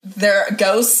they're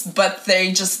ghosts, but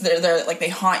they're like they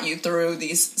haunt you through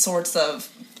these sorts of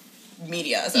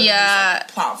media, these, like,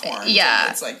 platforms.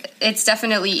 Yeah, it's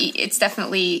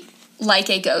definitely like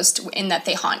a ghost in that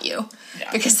they haunt you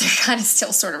because they're kind of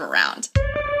still sort of around.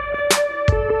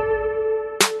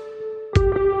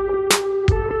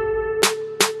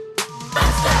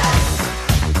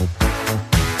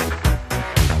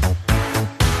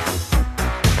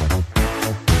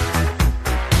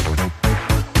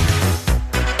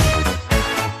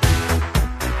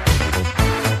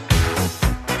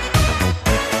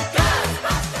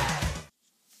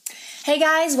 Hey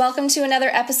guys, welcome to another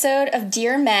episode of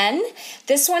Dear Men.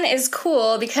 This one is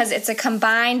cool because it's a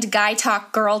combined guy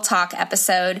talk, girl talk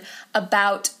episode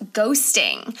about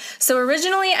ghosting. So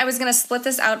originally I was going to split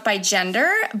this out by gender,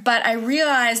 but I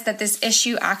realized that this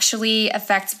issue actually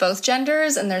affects both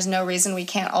genders and there's no reason we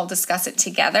can't all discuss it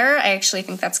together. I actually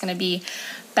think that's going to be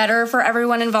better for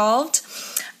everyone involved.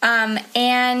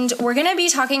 And we're going to be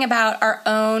talking about our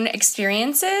own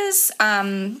experiences,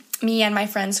 me and my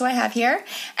friends who I have here.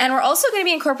 And we're also going to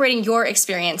be incorporating your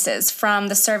experiences from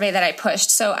the survey that I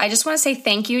pushed. So I just want to say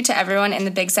thank you to everyone in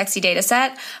the Big Sexy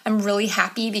Dataset. I'm really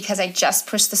happy because I just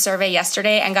pushed the survey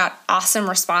yesterday and got awesome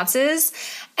responses.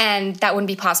 And that wouldn't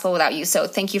be possible without you. So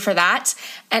thank you for that.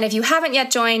 And if you haven't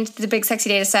yet joined the Big Sexy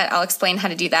Dataset, I'll explain how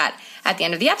to do that at the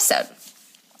end of the episode.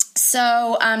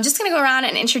 So I'm just going to go around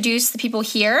and introduce the people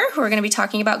here who are going to be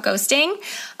talking about ghosting.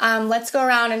 Let's go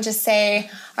around and just say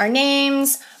our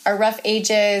names, our rough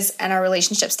ages, and our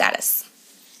relationship status.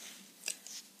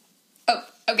 Oh,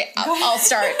 okay, I'll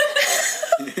start.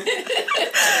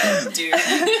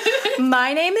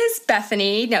 My name is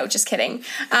Bethany. No, just kidding.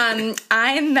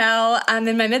 I'm Mel. I'm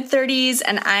in my mid-30s,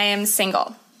 and I am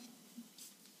single.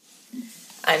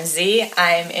 I'm Z.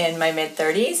 I'm in my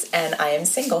mid-30s, and I am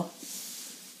single.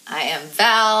 I am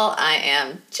Val. I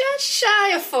am just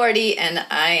shy of 40, and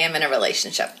I am in a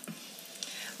relationship.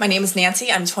 My name is Nancy.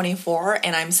 I'm 24,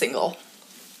 and I'm single.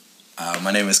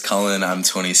 My name is Cullen. I'm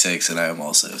 26, and I am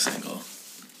also single.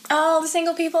 Oh, the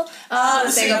single people. Oh,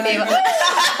 the single people.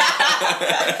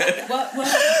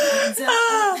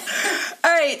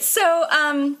 All right, so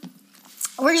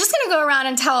we're just going to go around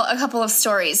and tell a couple of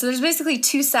stories. So there's basically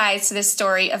two sides to this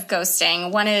story of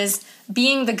ghosting. One is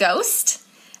being the ghost,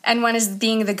 and one is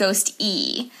being the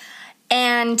ghostee.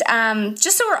 And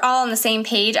just so we're all on the same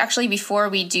page, actually, before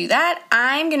we do that,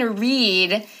 I'm going to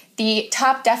read the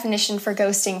top definition for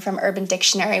ghosting from Urban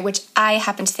Dictionary, which I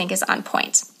happen to think is on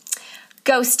point.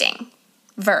 Ghosting,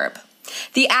 verb.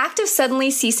 The act of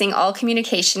suddenly ceasing all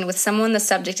communication with someone the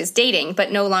subject is dating,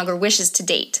 but no longer wishes to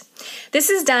date. This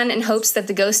is done in hopes that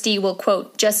the ghostee will,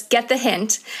 quote, just get the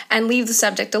hint and leave the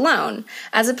subject alone,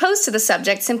 as opposed to the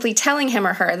subject simply telling him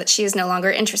or her that she is no longer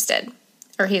interested,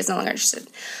 or he is no longer interested.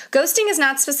 Ghosting is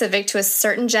not specific to a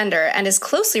certain gender and is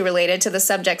closely related to the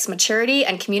subject's maturity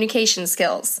and communication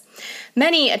skills.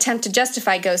 Many attempt to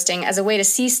justify ghosting as a way to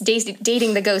cease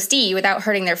dating the ghostee without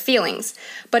hurting their feelings,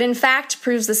 but in fact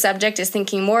proves the subject is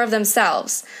thinking more of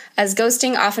themselves, as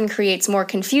ghosting often creates more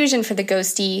confusion for the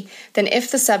ghostee than if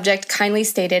the subject kindly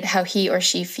stated how he or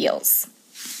she feels.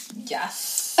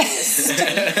 Yes. Urban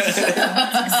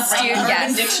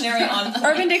Dictionary on point.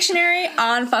 Urban Dictionary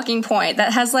on fucking point.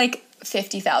 That has like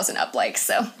 50,000 up likes,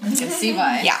 so You can see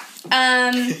why. yeah.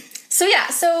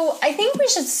 So I think we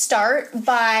should start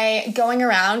by going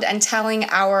around and telling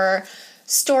our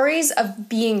stories of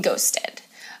being ghosted.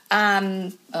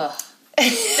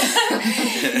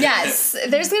 Yes,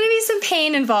 there's going to be some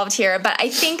pain involved here, but I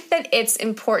think that it's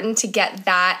important to get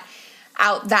that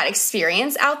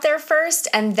experience out there first,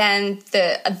 and then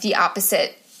the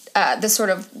opposite, the sort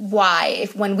of why,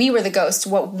 when we were the ghost,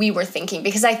 what we were thinking,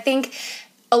 because I think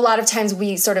a lot of times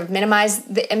we sort of minimize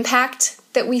the impact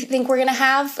that we think we're going to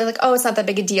have. We're like, oh, it's not that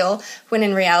big a deal, when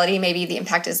in reality, maybe the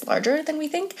impact is larger than we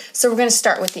think. So we're going to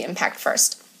start with the impact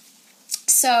first.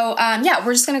 So,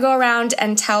 we're just going to go around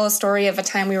and tell a story of a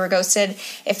time we were ghosted,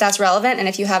 if that's relevant. And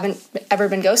if you haven't ever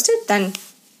been ghosted, then,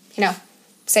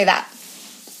 say that.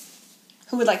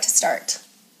 Who would like to start?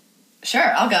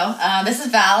 Sure, I'll go. This is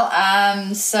Val.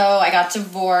 So I got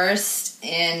divorced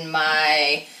in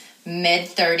my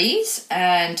mid-30s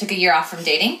and took a year off from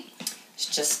dating.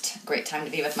 It's just a great time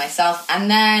to be with myself. And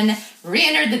then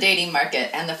re-entered the dating market.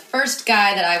 And the first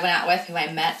guy that I went out with, who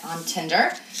I met on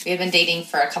Tinder, we had been dating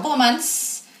for a couple of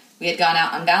months. We had gone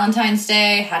out on Valentine's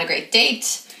Day, had a great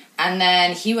date. And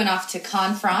then he went off to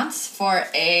Cannes, France for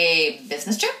a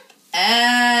business trip.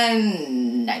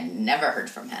 And I never heard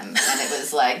from him. And it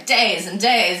was like days and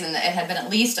days. And it had been at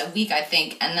least a week, I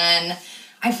think. And then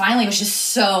I finally was just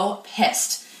so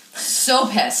pissed.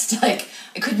 Like,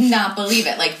 I could not believe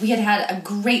it. Like, we had a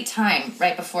great time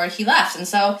right before he left. And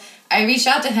so I reached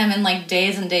out to him, and like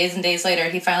days and days and days later,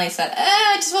 he finally said,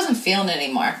 I just wasn't feeling it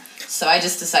anymore. So I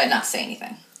just decided not to say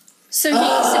anything. So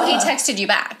he texted you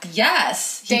back?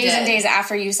 Yes, he Days did. and days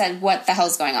after you said, what the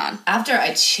hell's going on? After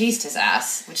I chased his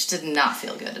ass, which did not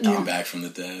feel good at all. Came back from the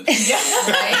dead.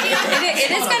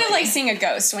 It is kind of like seeing a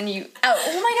ghost when you...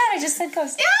 Oh my God, I just said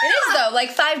ghost. Yeah. It is, though. Like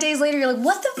 5 days later, you're like,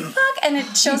 what the fuck? And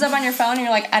it shows up on your phone, and you're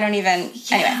like, I don't even...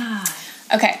 Anyway.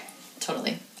 Okay.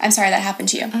 Totally. I'm sorry that happened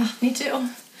to you. Me too.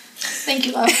 Thank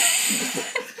you, love.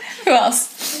 Who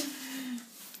else?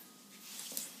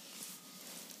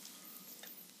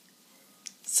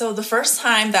 So the first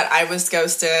time that I was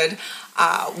ghosted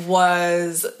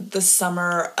was the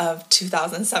summer of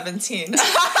 2017.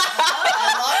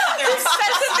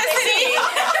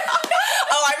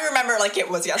 Oh, I remember like it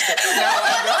was yesterday. No,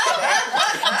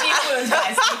 deep wounds,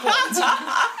 guys. Deep wounds.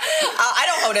 I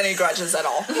don't hold any grudges at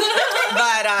all.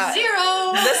 But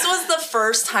Zero. This was the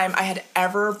first time I had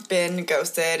ever been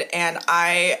ghosted, and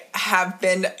I have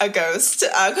been a ghost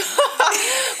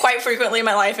quite frequently in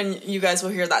my life, and you guys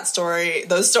will hear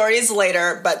those stories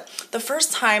later. But the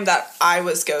first time that I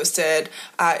was ghosted,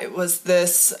 it was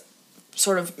this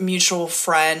sort of mutual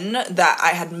friend that I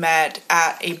had met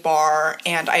at a bar,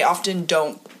 and I often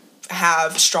don't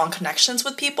have strong connections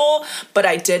with people, but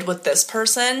I did with this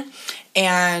person,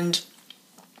 and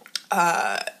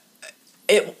I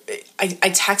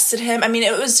texted him. I mean,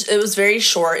 it was very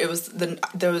short.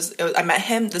 I met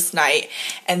him this night,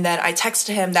 and then I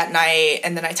texted him that night,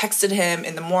 and then I texted him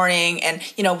in the morning, and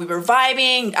we were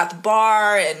vibing at the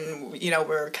bar, and we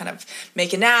were kind of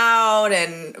making out,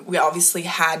 and we obviously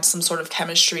had some sort of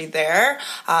chemistry there,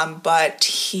 but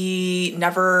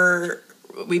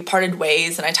we parted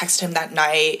ways, and I texted him that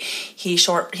night. He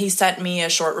sent me a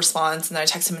short response, and then I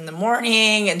texted him in the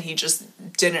morning, and he just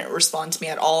didn't respond to me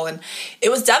at all, and it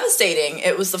was devastating.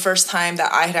 It was the first time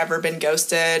that I had ever been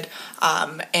ghosted,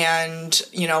 and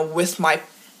with my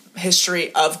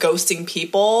history of ghosting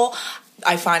people,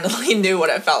 I finally knew what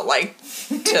it felt like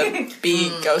to be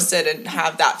ghosted and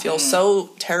have that feel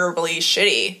so terribly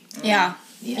shitty. Yeah.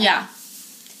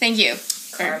 Thank you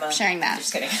for sharing that.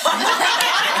 Just kidding. It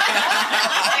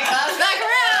comes back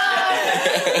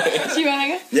around. Do you want to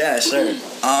go? Yeah, sure.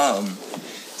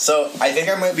 So I think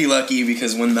I might be lucky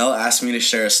because when Mel asked me to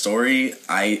share a story,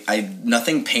 I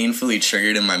nothing painfully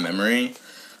triggered in my memory.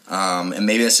 And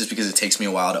maybe that's just because it takes me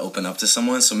a while to open up to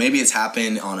someone. So maybe it's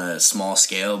happened on a small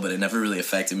scale, but it never really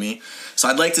affected me. So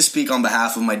I'd like to speak on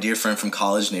behalf of my dear friend from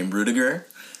college named Rudiger.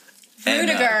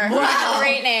 Rudiger. Wow.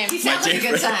 Great name. He sounds like a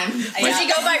good time. Does he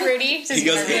go by Rudy? He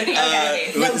goes Rudy?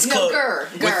 with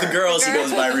the girls he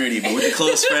goes by Rudy, but with the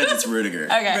close friends it's Rudiger.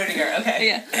 Okay. Rudiger, okay.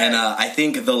 Yeah. And I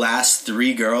think the last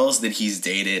 3 girls that he's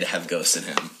dated have ghosted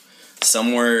him.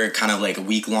 Some were kind of like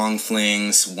week-long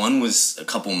flings. One was a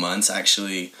couple months,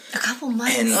 actually. A couple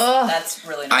months? And That's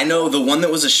really nice. I know the one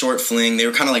that was a short fling, they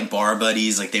were kind of like bar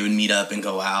buddies. Like, they would meet up and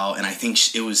go out. And I think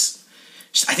she was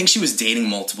dating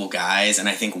multiple guys, and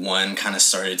I think one kind of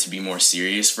started to be more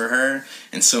serious for her.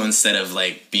 And so instead of,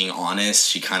 like, being honest,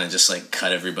 she kind of just, like,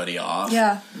 cut everybody off.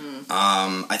 Yeah.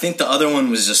 I think the other one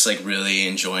was just, like, really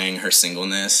enjoying her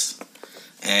singleness.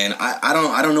 And I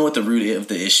don't know what the root of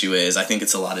the issue is. I think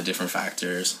it's a lot of different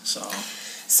factors. So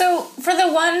for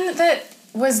the one that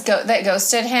was that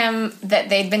ghosted him, that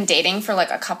they'd been dating for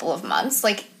like a couple of months,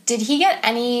 like, did he get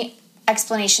any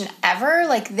explanation ever?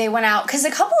 Like, they went out, because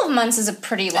a couple of months is a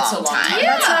pretty long time.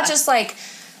 Yeah. That's not just like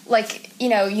you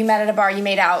met at a bar, you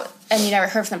made out, and you never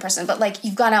heard from the person, but like,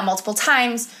 you've gone out multiple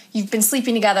times, you've been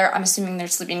sleeping together. I'm assuming they're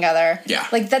sleeping together. Yeah.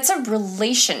 Like, that's a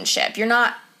relationship.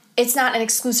 It's not an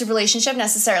exclusive relationship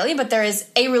necessarily, but there is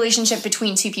a relationship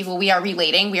between two people. We are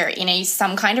relating. We are in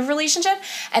some kind of relationship.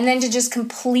 And then to just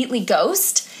completely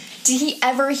ghost, did he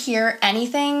ever hear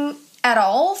anything at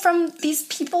all from these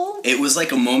people? it was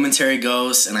like a momentary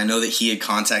ghost, and I know that he had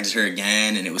contacted her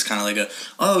again, and it was kind of like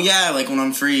like when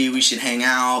I'm free, we should hang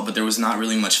out, but there was not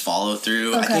really much follow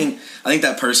through. Okay. I think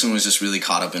that person was just really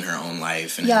caught up in her own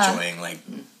life and enjoying, like,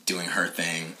 doing her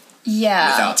thing.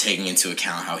 Yeah. Without taking into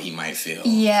account how he might feel.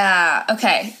 Yeah.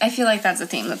 Okay. I feel like that's a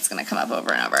theme that's going to come up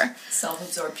over and over.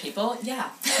 Self-absorbed people, yeah.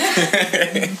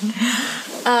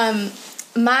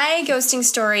 My ghosting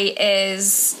story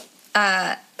is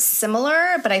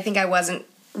similar, but I think I wasn't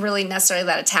really necessarily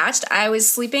that attached. I was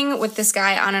sleeping with this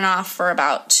guy on and off for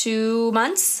about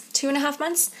 2.5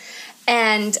 months.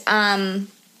 And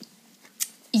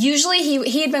usually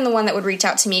he had been the one that would reach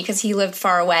out to me because he lived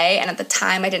far away, and at the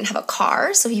time I didn't have a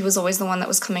car, so he was always the one that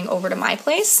was coming over to my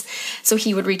place. So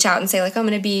he would reach out and say, like, I'm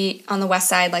going to be on the west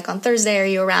side, like, on Thursday, are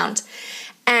you around?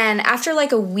 And after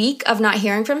like a week of not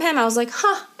hearing from him, I was like,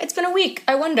 it's been a week.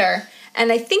 I wonder.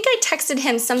 And I think I texted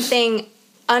him something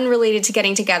unrelated to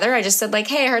getting together. I just said like,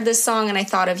 hey, I heard this song and I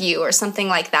thought of you, or something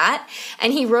like that.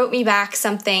 And he wrote me back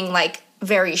something like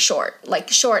very short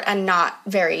and not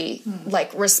very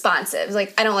like responsive.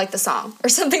 Like, I don't like the song or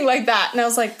something like that. And I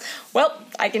was like, well,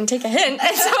 I can take a hint.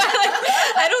 And so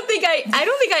I don't think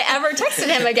I ever texted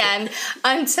him again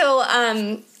until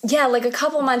like a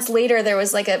couple months later. There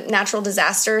was like a natural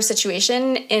disaster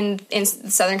situation in the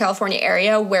Southern California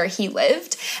area where he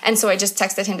lived, and so I just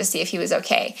texted him to see if he was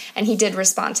okay, and he did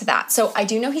respond to that. So I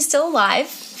do know he's still alive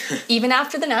even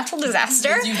after the natural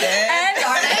disaster. You did?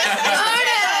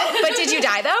 But did you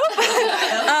die though?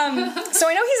 So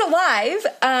I know he's alive.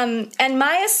 And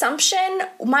my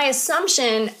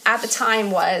assumption at the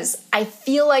time was, I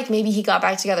feel like maybe he got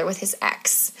back together with his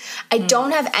ex. I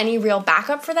don't have any real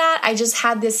backup for that. I just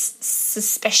had this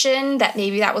suspicion that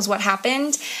maybe that was what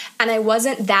happened, and I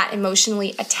wasn't that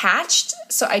emotionally attached,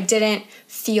 so I didn't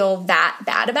feel that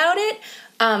bad about it.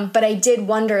 But I did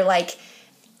wonder, like,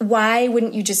 why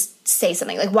wouldn't you just say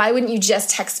something? Like, why wouldn't you just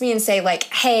text me and say, like,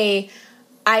 hey,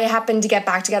 I happened to get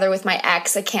back together with my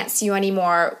ex. I can't see you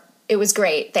anymore. It was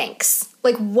great. Thanks.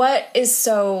 Like, what is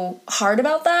so hard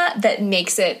about that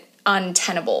makes it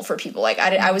untenable for people? Like,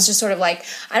 I was just sort of like,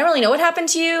 I don't really know what happened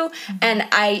to you. And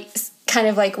I kind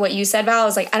of like what you said, Val, I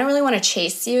was like, I don't really want to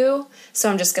chase you, so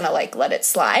I'm just going to like let it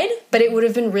slide. But it would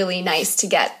have been really nice to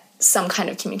get some kind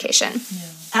of communication. Yeah.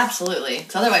 Absolutely.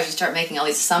 Because otherwise you start making all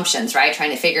these assumptions, right? Trying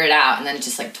to figure it out, and then it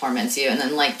just like torments you, and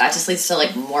then like that just leads to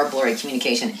like more blurry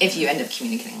communication if you end up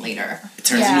communicating later. It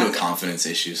turns into a confidence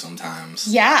issue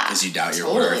sometimes. Yeah. Because you doubt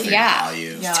your worth or your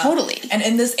value. Yeah. Totally. And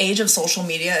in this age of social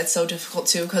media, it's so difficult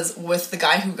too, because with the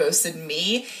guy who ghosted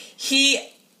me, he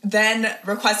then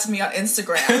requested me on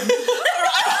Instagram.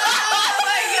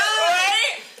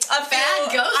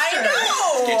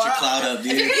 Get your clout up,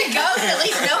 dude. If you're gonna ghost, at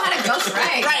least know how to ghost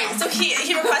right. Right. So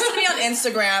he requested me on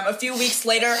Instagram a few weeks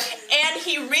later, and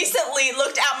he recently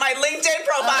looked at my LinkedIn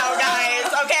profile, guys.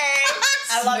 Okay.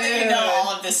 I love that you know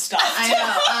all of this stuff.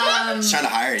 I know. He's trying to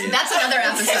hire you. That's another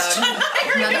episode.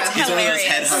 He's one of those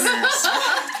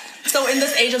headhunters. So in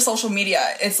this age of social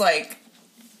media, it's like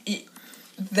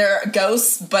they're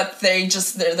ghosts, but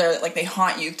they're like they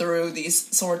haunt you through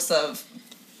these sorts of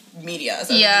media,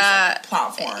 these, like,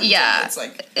 platforms. Yeah,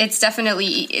 it's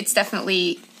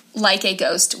definitely like a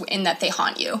ghost in that they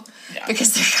haunt you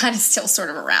because they're kind of still sort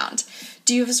of around.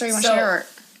 Do you have a story you want to share? Or?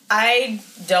 I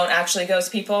don't actually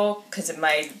ghost people because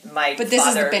my But this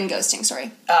is the bin ghosting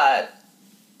story.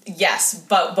 Yes,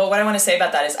 but what I want to say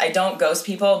about that is I don't ghost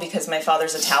people because my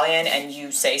father's Italian and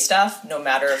you say stuff no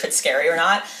matter if it's scary or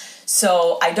not.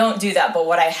 So I don't do that. But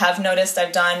what I have noticed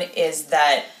I've done is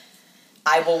that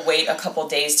I will wait a couple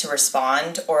days to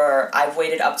respond, or I've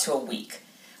waited up to a week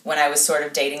when I was sort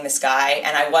of dating this guy,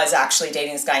 and I was actually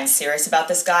dating this guy and serious about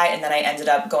this guy, and then I ended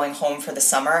up going home for the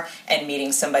summer and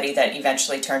meeting somebody that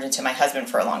eventually turned into my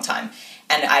husband for a long time,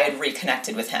 and I had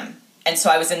reconnected with him. And so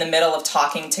I was in the middle of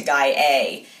talking to guy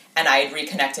A, and I had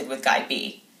reconnected with guy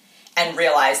B, and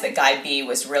realized that guy B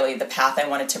was really the path I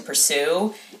wanted to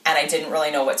pursue, and I didn't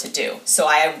really know what to do. So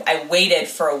I waited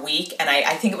for a week, and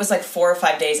I think it was like 4 or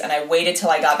 5 days, and I waited till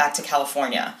I got back to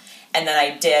California. And then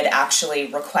I did actually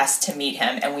request to meet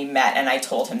him, and we met, and I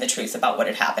told him the truth about what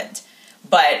had happened.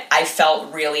 But I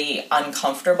felt really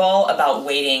uncomfortable about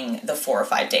waiting the 4 or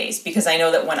 5 days, because I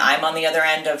know that when I'm on the other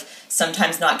end of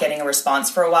sometimes not getting a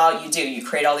response for a while, you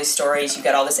create all these stories, you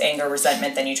get all this anger,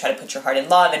 resentment, then you try to put your heart in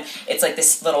love, and it's like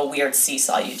this little weird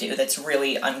seesaw you do that's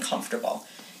really uncomfortable.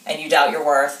 And you doubt your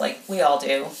worth, like we all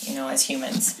do, as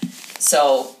humans.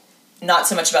 So not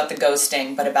so much about the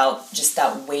ghosting, but about just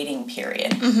that waiting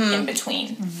period in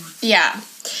between. Mm-hmm.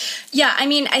 Yeah, I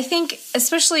mean, I think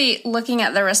especially looking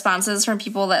at the responses from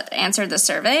people that answered the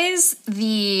surveys,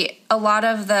 a lot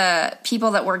of the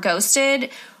people that were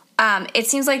ghosted, it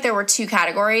seems like there were two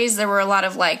categories. There were a lot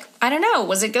of like, I don't know,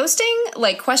 was it ghosting?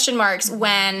 Like question marks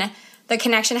when the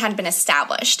connection had been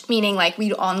established, meaning like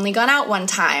we'd only gone out one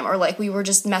time, or like we were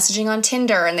just messaging on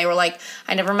Tinder and they were like,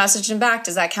 I never messaged him back.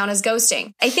 Does that count as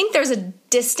ghosting? I think there's a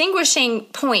distinguishing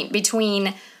point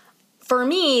between, for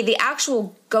me, the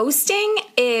actual ghosting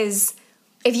is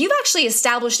if you've actually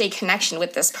established a connection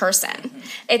with this person.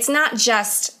 It's not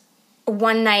just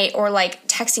one night or like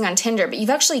texting on Tinder, but you've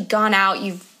actually gone out,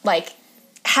 you've like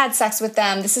had sex with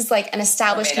them, this is like an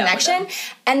established connection,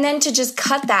 and then to just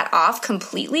cut that off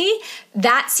completely,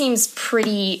 that seems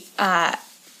pretty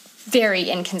very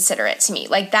inconsiderate to me.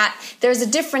 Like that, there's a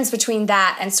difference between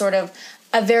that and sort of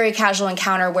a very casual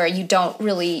encounter where you don't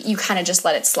really, you kind of just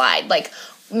let it slide. Like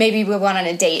maybe we went on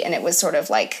a date and it was sort of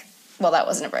like well, that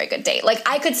wasn't a very good date. Like,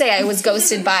 I could say I was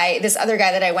ghosted by this other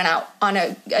guy that I went out on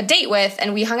a date with,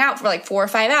 and we hung out for like 4 or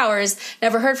 5 hours,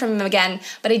 never heard from him again,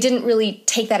 but I didn't really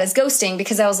take that as ghosting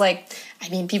because I was like, I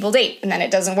mean, people date, and then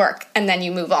it doesn't work, and then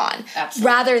you move on. Absolutely.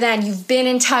 Rather than you've been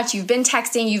in touch, you've been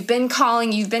texting, you've been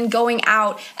calling, you've been going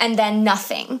out, and then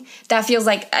nothing. That feels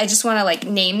like, I just want to like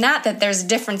name that there's a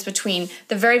difference between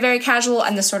the very, very casual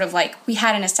and the sort of like, we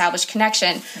had an established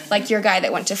connection, like your guy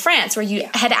that went to France, where you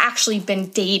had actually been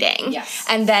dating,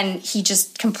 and then he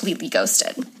just completely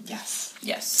ghosted.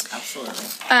 Yes, absolutely.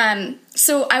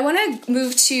 So I want to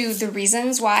move to the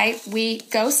reasons why we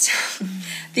ghost,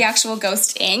 the actual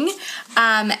ghosting.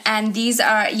 And these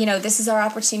are, this is our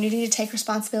opportunity to take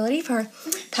responsibility for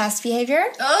past behavior.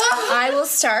 I will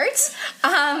start.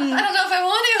 I don't know if I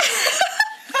want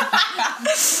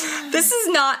to. This is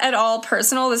not at all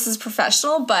personal. This is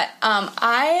professional. But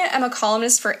I am a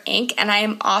columnist for Inc., and I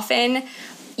am often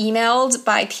emailed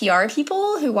by PR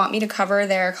people who want me to cover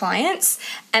their clients,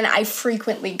 and I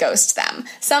frequently ghost them.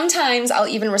 Sometimes I'll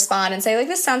even respond and say, like,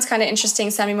 this sounds kind of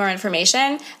interesting, send me more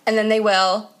information, and then they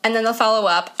will, and then they'll follow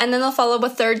up, and then they'll follow up a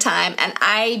third time, and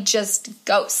I just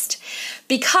ghost.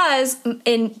 Because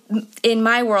in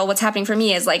my world, what's happening for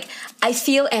me is, like, I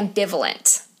feel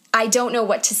ambivalent. I don't know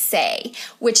what to say,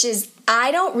 which is, I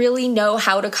don't really know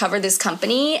how to cover this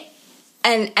company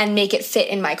and make it fit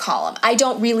in my column. I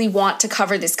don't really want to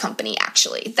cover this company,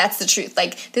 actually. That's the truth.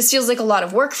 Like, this feels like a lot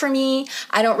of work for me.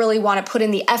 I don't really want to put in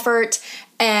the effort,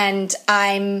 and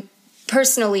I'm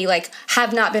personally, like,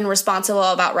 have not been responsible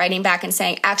about writing back and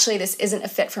saying, actually, this isn't a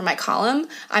fit for my column.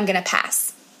 I'm going to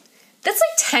pass. That's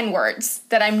like 10 words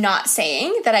that I'm not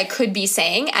saying that I could be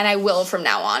saying, and I will from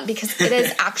now on, because it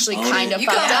is actually kind of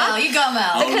fucked up. You go,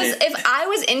 Mel. Because if I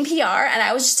was in PR and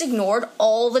I was just ignored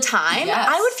all the time,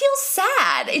 I would feel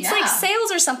sad. It's like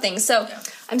sales or something. So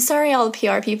I'm sorry, all the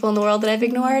PR people in the world that I've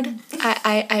ignored.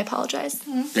 I apologize.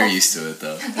 They're used to it,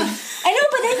 though. I know,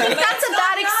 but I think that's a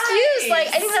bad excuse. Like,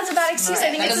 I think that's a bad excuse. I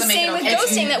think it's the same with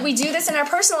ghosting, that we do this in our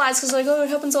personal lives because, like, oh, it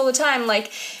happens all the time.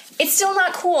 Like, it's still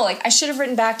not cool. Like, I should have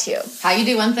written back to you. How you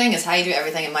do one thing is how you do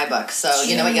everything in my book. So,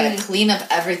 you know, you gotta clean up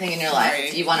everything in your life.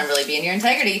 If you want to really be in your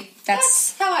integrity,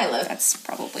 that's how I live. That's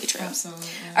probably true. Absolutely.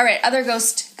 Yeah. All right, other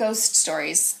ghost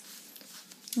stories.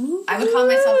 I would call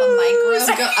myself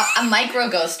a micro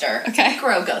ghoster. Okay.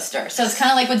 Micro ghoster. So it's kind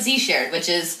of like what Z shared, which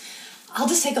is, I'll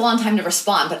just take a long time to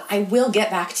respond, but I will get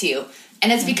back to you.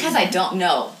 And it's because I don't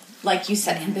know. Like you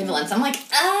said, ambivalence. I'm like,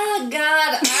 oh,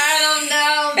 God, I don't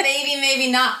know.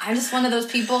 Maybe not. I'm just one of those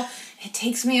people. It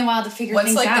takes me a while to figure things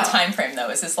out. What's like the time frame, though?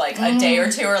 Is this like a day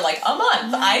or two or like a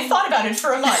month? I thought about it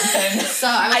for a month, and so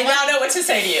I now know what to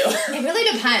say to you. It really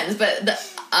depends, but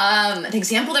the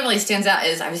example that really stands out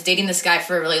is I was dating this guy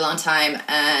for a really long time,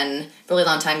 and really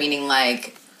long time meaning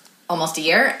like almost a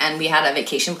year, and we had a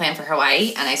vacation plan for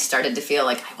Hawaii, and I started to feel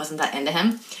like I wasn't that into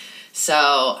him. So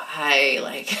I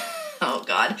like... Oh,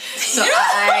 God. So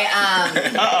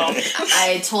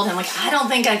I told him, like, I don't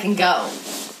think I can go.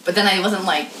 But then I wasn't,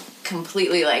 like,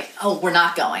 completely, like, oh, we're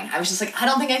not going. I was just like, I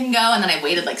don't think I can go. And then I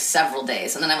waited, like, several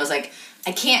days. And then I was like,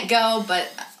 I can't go, but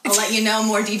I'll let you know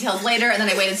more details later. And then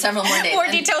I waited several more days. More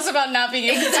details about not being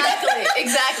able to.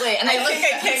 Exactly. And I think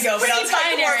I can go, but I'll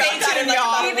tell you more about that.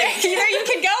 Either you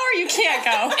can go or you can't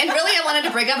go. And really, I wanted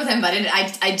to break up with him, but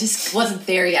I just wasn't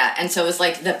there yet. And so it was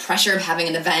like the pressure of having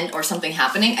an event or something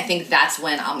happening. I think that's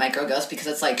when I'll micro ghost, because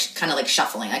it's like kind of like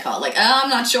shuffling. I call it like, oh, I'm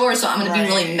not sure, so I'm going to be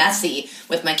really messy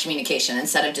with my communication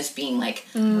instead of just being like,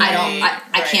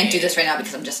 I can't do this right now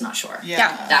because I'm just not sure.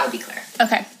 Yeah. That would be clear.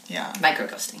 Okay. Yeah. Micro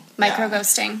ghosting. Micro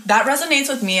ghosting. That resonates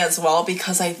with me as well,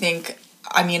 because I think,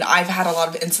 I mean, I've had a lot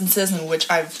of instances in which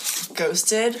I've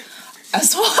ghosted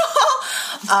as well.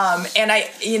 And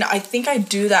I think I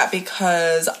do that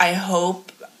because I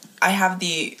have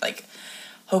the, like,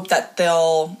 hope that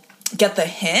they'll get the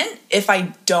hint if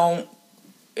I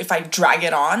drag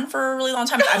it on for a really long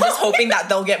time. I'm just hoping that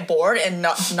they'll get bored and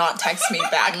not text me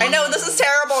back. I know this is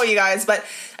terrible, you guys, but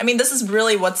I mean, this is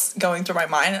really what's going through my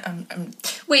mind.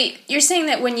 Wait, you're saying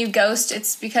that when you ghost,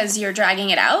 it's because you're dragging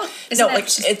it out?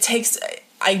 It takes.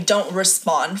 I don't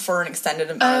respond for an extended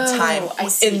amount of time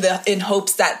in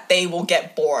hopes that they will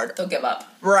get bored. They'll give up.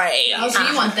 Right. Oh, so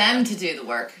you want them to do the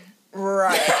work.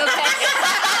 Right.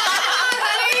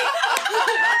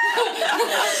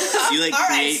 You like All right,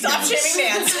 create stop shaming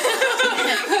Nance.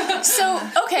 So,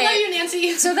 okay. Love you,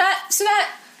 Nancy.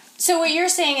 So what you're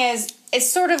saying is, it's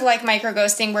sort of like micro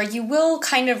ghosting, where you will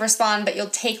kind of respond, but you'll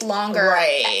take longer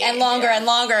and longer and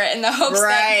longer in the hopes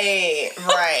Right.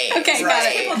 Okay, got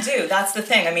it. People do. That's the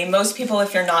thing. I mean, most people,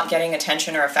 if you're not getting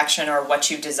attention or affection or what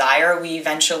you desire, we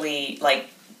eventually like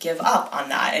give up on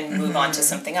that and move on to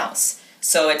something else.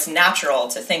 So it's natural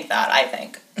to think that, I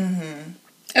think.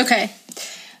 Okay.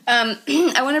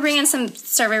 I want to bring in some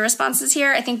survey responses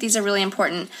here. I think these are really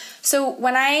important. So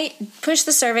when I push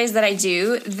the surveys that I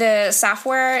do, the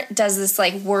software does this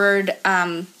like word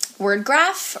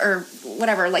graph or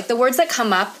whatever. Like the words that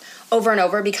come up over and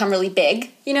over become really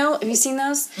big. You know, have you seen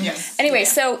those? Yes. Anyway,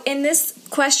 so in this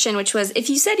question, which was, if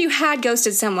you said you had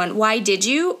ghosted someone, why did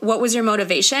you? What was your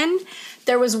motivation?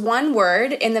 There was one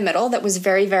word in the middle that was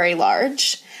very, very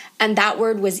large, and that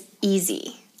word was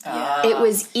easy. It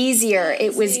was easier.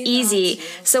 It was easy.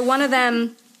 So one of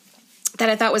them that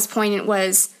I thought was poignant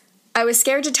was, I was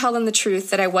scared to tell them the truth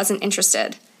that I wasn't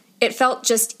interested. It felt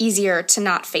just easier to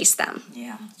not face them.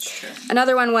 Yeah, that's true.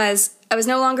 Another one was, I was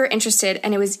no longer interested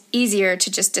and it was easier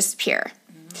to just disappear.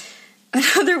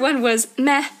 Another one was,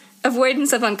 meh,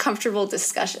 avoidance of uncomfortable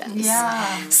discussions.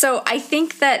 Yeah. So I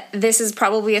think that this is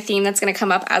probably a theme that's going to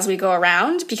come up as we go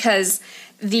around, because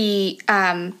the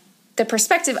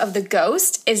perspective of the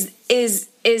ghost is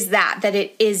that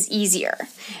it is easier,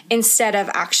 instead of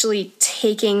actually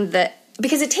taking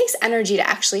because it takes energy to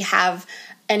actually have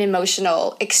an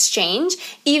emotional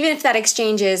exchange, even if that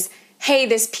exchange is, hey,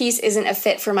 this piece isn't a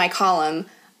fit for my column,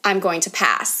 I'm going to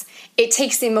pass. It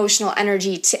takes the emotional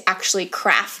energy to actually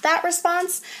craft that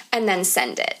response and then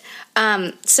send it.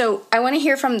 So I want to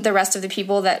hear from the rest of the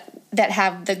people that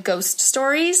have the ghost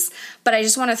stories, but I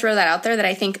just want to throw that out there, that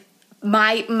I think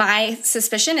my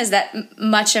suspicion is that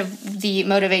much of the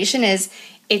motivation is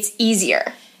it's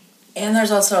easier. And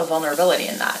there's also a vulnerability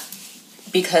in that,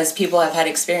 because people have had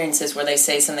experiences where they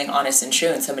say something honest and true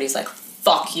and somebody's like,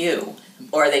 fuck you,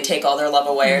 or they take all their love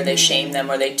away, or they shame them,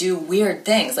 or they do weird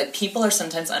things. Like, people are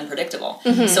sometimes unpredictable.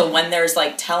 So when there's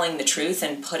like telling the truth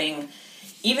and putting,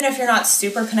 even if you're not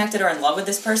super connected or in love with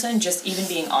this person, just even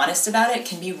being honest about it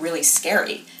can be really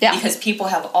scary. Yeah. Because people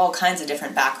have all kinds of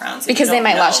different backgrounds. Because they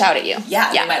might lash out at you.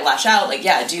 Yeah, they might lash out,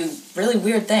 do really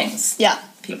weird things. Yeah.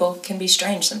 People can be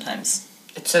strange sometimes.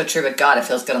 It's so true, but God, it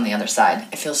feels good on the other side.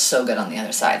 It feels so good on the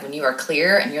other side. When you are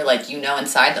clear and you're like,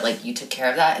 inside that like you took care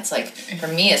of that, it's like, for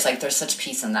me, it's like there's such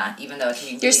peace in that, even though it can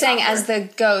be really You're saying awkward. As the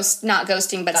ghost, not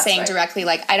ghosting, but That's saying right. directly,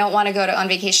 like, I don't want to go on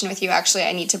vacation with you, actually,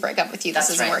 I need to break up with you, this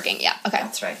That's isn't right. working. Yeah, okay.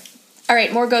 That's right. All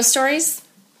right, more ghost stories?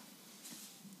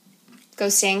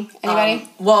 Ghosting, anybody?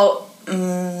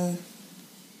 Can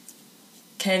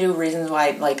I do reasons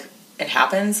why, like, it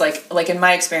happens? Like in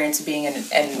my experience of being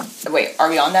wait, are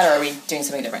we on that, or are we doing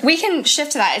something different? We can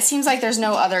shift to that. It seems like there's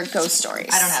no other ghost stories.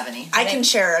 I don't have any. I can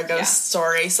share a ghost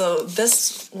story. So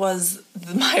this was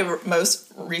my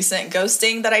most recent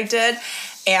ghosting that I did,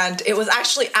 and it was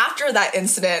actually after that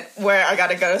incident where I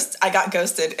got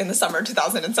ghosted in the summer of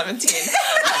 2017.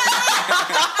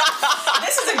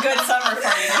 This is a good summer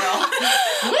for you, girl.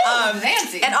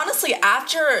 Nancy. And honestly,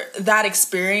 after that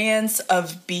experience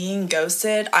of being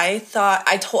ghosted, I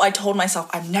told myself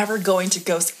I'm never going to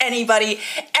ghost anybody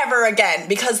ever again,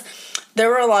 because there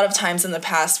were a lot of times in the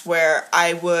past where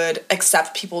I would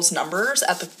accept people's numbers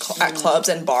at clubs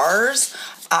and bars,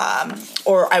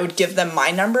 or I would give them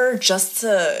my number just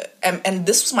to, and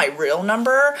this was my real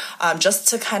number, just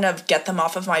to kind of get them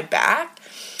off of my back.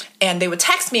 And they would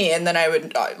text me, and then I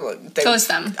would Ghost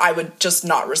them. I would just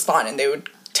not respond, and they would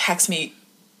text me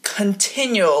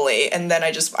continually, and then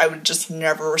I would just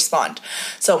never respond.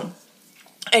 So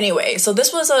anyway, so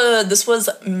this was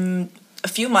a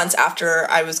few months after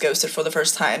I was ghosted for the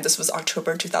first time. This was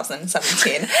October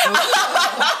 2017.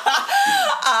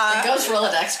 Ghost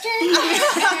Rolodex.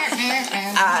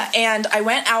 And I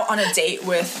went out on a date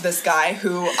with this guy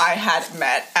who I had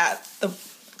met at the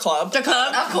club. The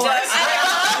club? Of course.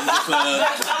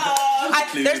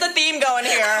 There's a theme going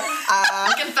here.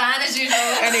 Looking fine as usual.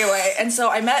 Anyway, and so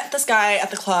I met this guy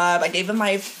at the club. I gave him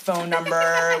my phone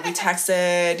number. We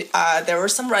texted. There were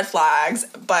some red flags,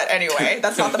 but anyway,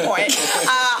 that's not the point.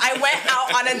 I went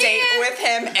out on a date with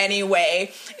him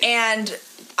anyway, and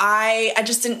I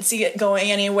just didn't see it going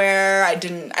anywhere. I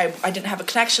didn't have a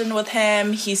connection with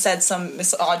him. He said some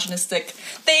misogynistic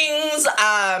things,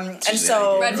 and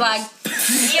so Red flag.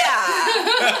 yeah.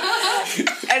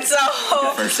 And so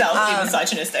Be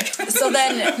misogynistic. So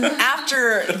then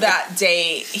after that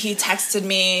date, he texted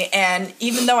me, and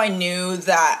even though I knew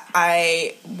that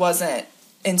I wasn't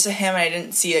into him and I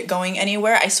didn't see it going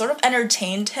anywhere, I sort of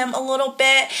entertained him a little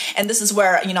bit. And this is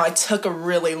where, I took a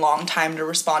really long time to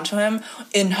respond to him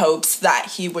in hopes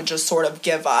that he would just sort of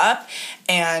give up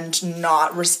and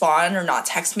not respond or not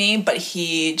text me, but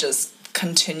he just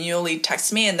continually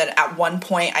text me, and then at one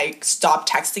point I stopped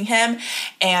texting him,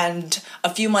 and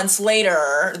a few months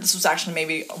later, this was actually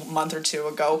maybe a month or two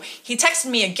ago, he texted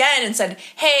me again and said,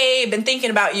 "Hey, been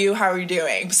thinking about you, how are you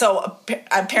doing?" So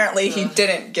apparently he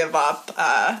didn't give up,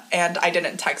 and I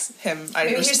didn't text him. I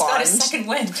didn't respond. Maybe he just got a second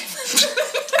wind.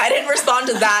 I didn't respond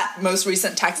to that most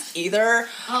recent text either.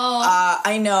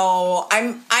 I know.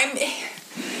 I'm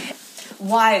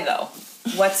Why though?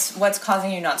 What's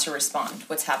causing you not to respond?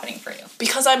 What's happening for you?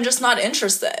 Because I'm just not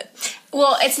interested.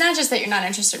 Well, it's not just that you're not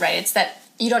interested, right? It's that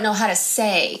you don't know how to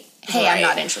say, "Hey, I'm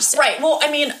not interested." Right. Well, I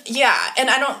mean, yeah, and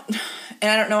I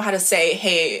don't know how to say,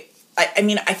 "Hey." I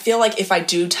mean, I feel like if I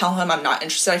do tell him I'm not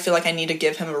interested, I feel like I need to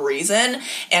give him a reason,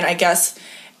 and I guess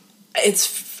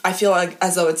I feel like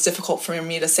as though it's difficult for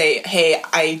me to say, "Hey,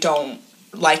 I don't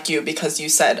like you because you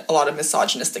said a lot of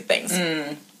misogynistic things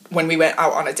when we went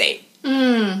out on a date."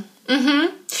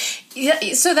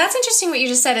 Yeah, so that's interesting what you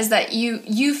just said, is that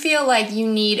you feel like you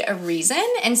need a reason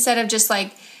instead of just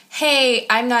like, "Hey,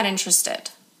 I'm not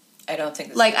interested." I don't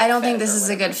think this is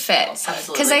a good fit.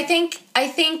 Because I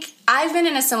think I've been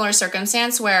in a similar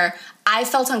circumstance where I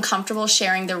felt uncomfortable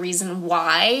sharing the reason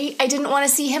why I didn't want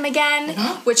to see him again,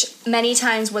 which many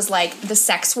times was like the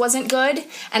sex wasn't good,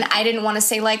 and I didn't want to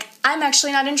say like, "I'm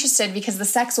actually not interested because the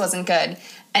sex wasn't good,"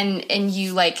 and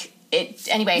you like it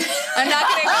anyway. I'm not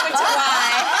going to go into why.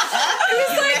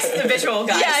 You missed the visual,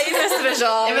 guys. Yeah, you missed the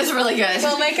visual. It was really good.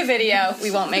 We'll make a video.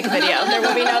 We won't make a video. There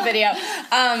will be no video.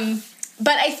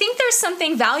 But I think there's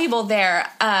something valuable there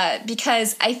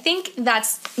because I think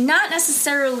that's not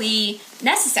necessarily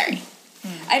necessary.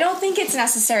 I don't think it's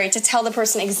necessary to tell the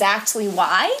person exactly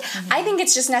why. I think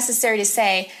it's just necessary to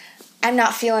say, "I'm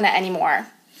not feeling it anymore."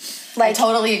 I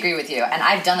totally agree with you. And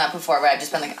I've done that before where I've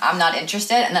just been like, "I'm not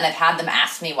interested." And then I've had them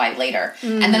ask me why later.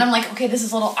 And then I'm like, okay, this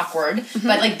is a little awkward.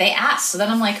 But like they asked. So then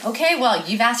I'm like, okay, well,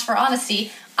 you've asked for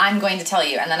honesty. I'm going to tell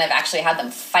you. And then I've actually had them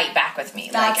fight back with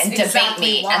me and debate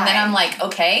me. Why. And then I'm like,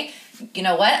 okay, you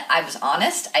know what? I was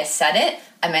honest. I said it.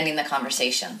 I'm ending the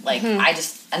conversation. Like,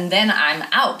 and then I'm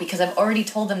out because I've already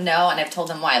told them no and I've told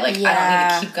them why. Like, I don't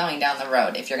need to keep going down the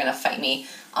road if you're going to fight me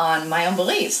on my own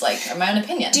beliefs, like, or my own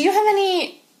opinion. Do you have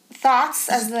any thoughts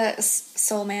as the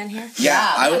soul man here?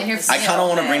 Yeah, I kind of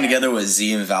want to bring together what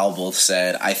Z and Val both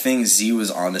said. I think Z was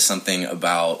onto something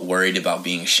about worried about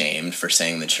being shamed for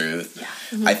saying the truth.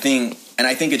 Yeah. I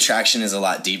think attraction is a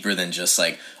lot deeper than just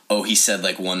like, oh, he said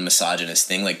like one misogynist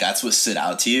thing. Like that's what stood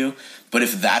out to you. But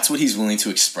if that's what he's willing to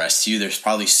express to you, there's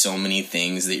probably so many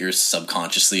things that you're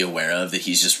subconsciously aware of that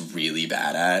he's just really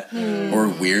bad at or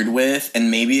weird with.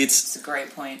 And maybe it's a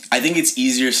great point. I think it's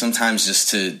easier sometimes just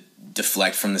to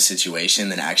deflect from the situation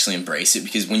than actually embrace it,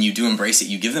 because when you do embrace it,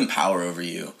 you give them power over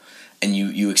you and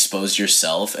you expose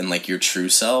yourself and like your true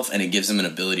self, and it gives them an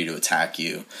ability to attack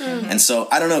you. And so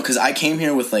I don't know, because I came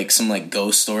here with like some like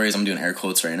ghost stories. I'm doing air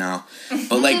quotes right now,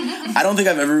 but like I don't think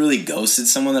I've ever really ghosted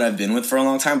someone that I've been with for a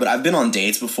long time, but I've been on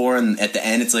dates before, and at the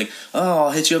end it's like, oh,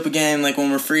 I'll hit you up again like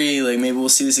when we're free, like maybe we'll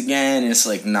see this again, and it's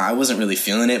like, nah, I wasn't really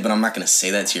feeling it, but I'm not gonna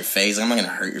say that to your face. I'm not gonna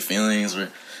hurt your feelings, or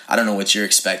I don't know what you're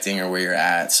expecting or where you're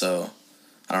at. So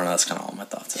I don't know, that's kind of all my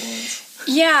thoughts at once.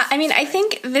 Yeah, I mean, I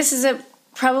think this is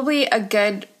probably a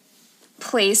good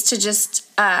place to just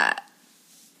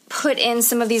put in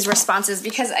some of these responses,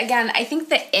 because again, I think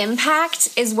the impact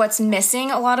is what's missing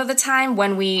a lot of the time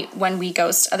when we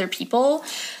ghost other people,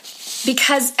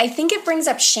 because I think it brings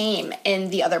up shame in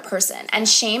the other person, and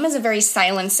shame is a very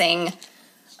silencing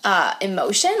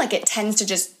emotion. Like it tends to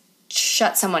just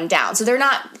shut someone down. So they're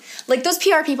not like, those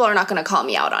PR people are not going to call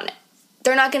me out on it.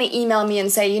 They're not going to email me and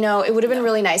say, you know, it would have been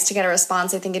really nice to get a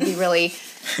response. I think it'd be really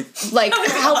like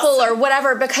helpful or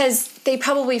whatever, because they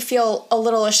probably feel a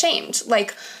little ashamed.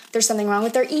 Like there's something wrong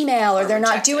with their email, or they're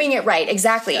not doing it right.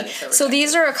 Exactly. So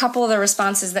these are a couple of the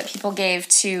responses that people gave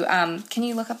to, can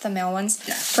you look up the male ones?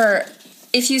 Yeah. For,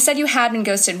 if you said you had been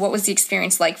ghosted, what was the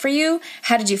experience like for you?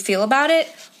 How did you feel about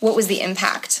it? What was the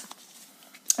impact?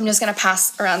 I'm just going to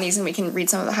pass around these and we can read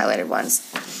some of the highlighted ones.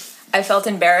 I felt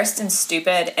embarrassed and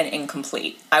stupid and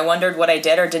incomplete. I wondered what I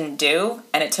did or didn't do,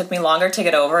 and it took me longer to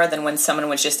get over than when someone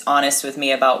was just honest with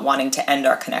me about wanting to end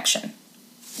our connection.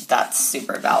 That's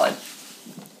super valid.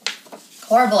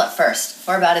 Horrible at first,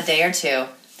 for about a day or two,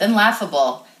 then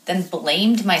laughable, then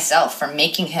blamed myself for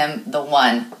making him the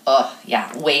one. Oh,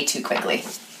 yeah, way too quickly.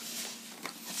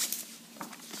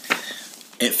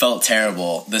 It felt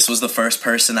terrible. This was the first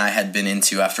person I had been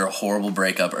into after a horrible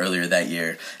breakup earlier that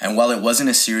year. And while it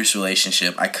wasn't a serious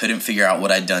relationship, I couldn't figure out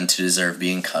what I'd done to deserve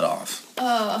being cut off.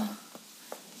 Oh.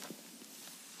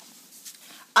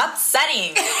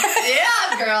 Upsetting.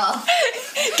 Yeah, girl.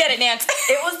 Get it, Nance.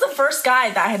 It was the first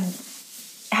guy that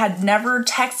I had never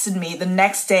texted me the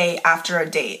next day after a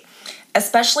date,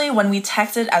 especially when we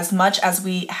texted as much as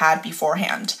we had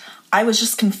beforehand. I was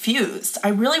just confused. I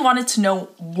really wanted to know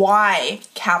why,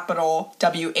 capital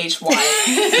WHY,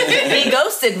 he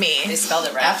ghosted me. They spelled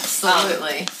it right.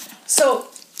 Absolutely. So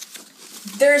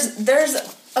there's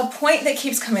a point that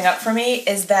keeps coming up for me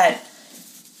is that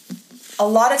a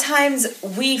lot of times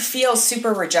we feel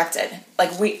super rejected.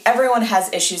 Like everyone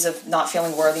has issues of not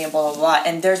feeling worthy and blah, blah, blah.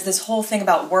 And there's this whole thing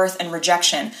about worth and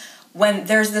rejection when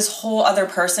there's this whole other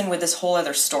person with this whole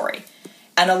other story.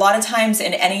 And a lot of times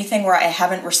in anything where I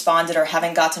haven't responded or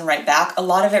haven't gotten right back, a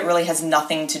lot of it really has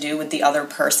nothing to do with the other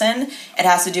person. It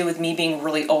has to do with me being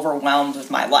really overwhelmed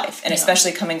with my life. And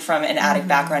especially coming from an addict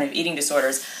background of eating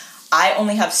disorders, I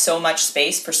only have so much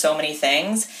space for so many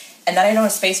things, and then I don't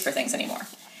have space for things anymore.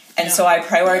 And so I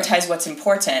prioritize what's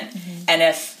important. And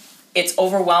if it's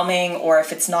overwhelming or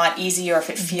if it's not easy or if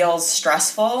it feels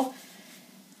stressful,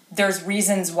 there's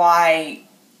reasons why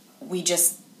we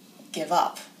just give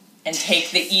up and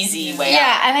take the easy way out.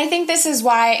 Yeah, and I think this is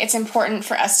why it's important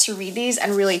for us to read these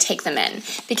and really take them in.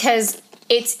 Because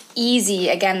it's easy,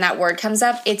 again, that word comes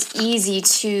up, it's easy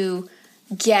to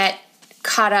get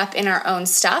caught up in our own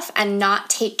stuff and not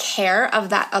take care of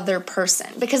that other person.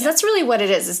 Because that's really what it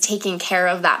is taking care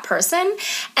of that person.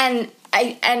 And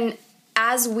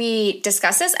as we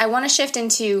discuss this, I want to shift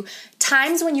into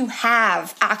times when you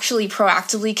have actually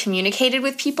proactively communicated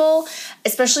with people,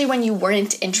 especially when you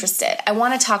weren't interested. I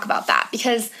want to talk about that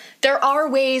because there are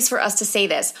ways for us to say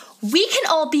this. We can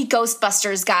all be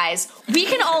Ghostbusters, guys. We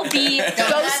can all be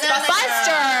Ghostbusters.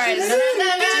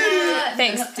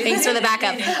 Thanks for the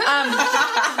backup.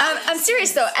 I'm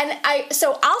serious though, and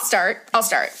I'll start.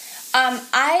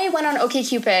 I went on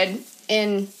OkCupid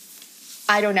in,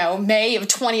 I don't know, May of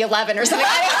 2011 or something.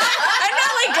 I'm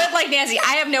not like good like Nancy.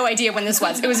 I have no idea when this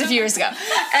was. It was a few years ago.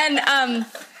 And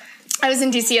I was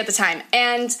in DC at the time.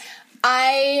 And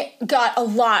I got a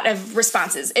lot of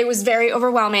responses. It was very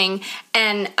overwhelming.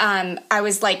 And I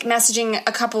was like messaging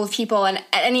a couple of people. And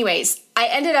anyways, I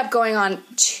ended up going on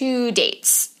 2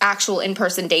 dates, actual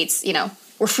in-person dates,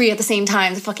 were free at the same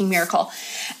time. It's a fucking miracle.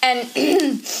 And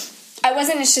I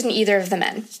wasn't interested in either of the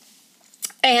men.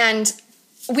 And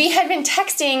we had been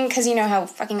texting, because you know how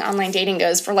fucking online dating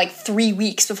goes, for like 3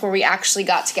 weeks before we actually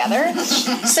got together.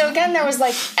 So again, there was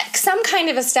like some kind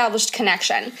of established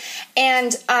connection.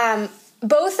 And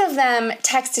both of them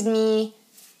texted me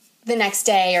the next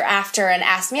day or after and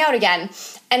asked me out again.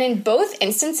 And in both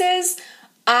instances,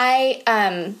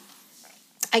 I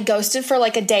ghosted for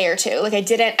like a day or two. Like I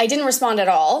didn't respond at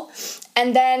all.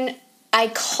 And then I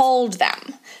called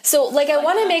them. So, like, I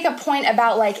want to make a point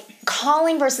about, like,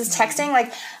 calling versus texting.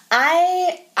 Like,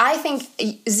 I think,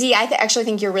 Z, I actually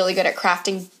think you're really good at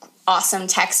crafting awesome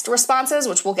text responses,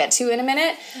 which we'll get to in a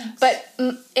minute. Yes. But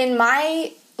in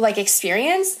my, like,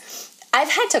 experience,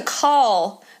 I've had to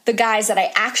call the guys that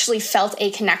I actually felt a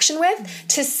connection with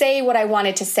to say what I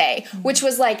wanted to say, which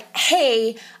was like,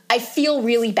 hey, I feel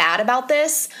really bad about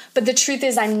this, but the truth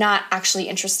is I'm not actually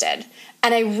interested.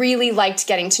 And I really liked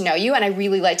getting to know you, and I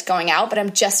really liked going out, but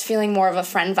I'm just feeling more of a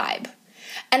friend vibe.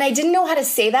 And I didn't know how to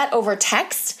say that over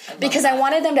text because I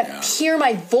wanted them to hear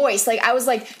my voice. Like, I was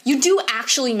like, you do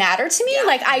actually matter to me. Yeah.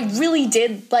 Like, I really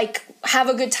did, like, have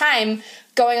a good time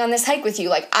going on this hike with you.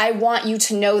 Like, I want you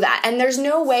to know that. And there's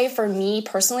no way for me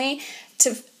personally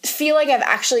to feel like I've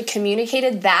actually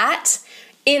communicated that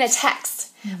in a text.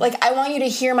 Like, I want you to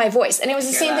hear my voice. And it was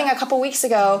the same thing a couple weeks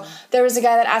ago. There was a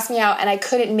guy that asked me out, and I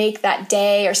couldn't make that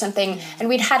day or something. And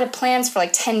we'd had plans for,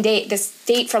 like, this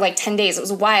date for, like, 10 days. It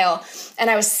was a while. And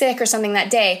I was sick or something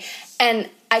that day. And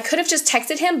I could have just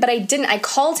texted him, but I didn't. I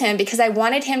called him because I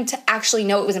wanted him to actually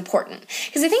know it was important.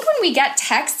 Because I think when we get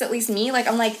texts, at least me, like,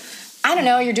 I'm like, I don't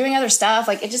know, you're doing other stuff.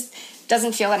 Like, it just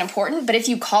doesn't feel that important. But if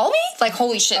you call me, like,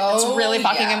 holy shit, that's really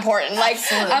fucking important. Like,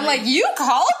 absolutely. I'm like, you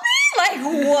called me? Like,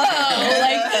 whoa,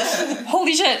 like,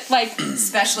 holy shit, like,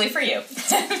 especially for you.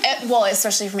 Well,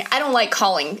 especially for me. I don't like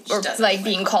calling or like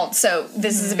being called, so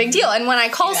this is a big deal. And when I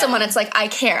call someone, it's like, I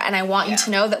care, and I want you to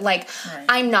know that, like,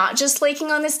 I'm not just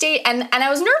flaking on this date. And I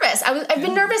was nervous. I've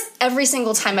been nervous every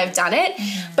single time I've done it,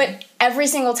 but every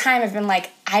single time I've been like,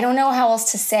 I don't know how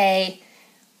else to say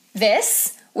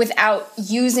this without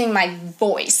using my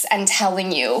voice and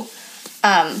telling you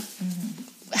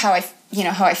how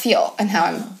I feel and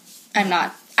how I'm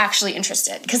not actually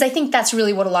interested. Because I think that's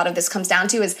really what a lot of this comes down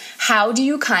to is how do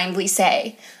you kindly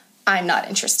say, I'm not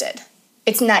interested?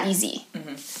 It's not easy.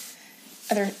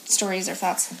 Other stories or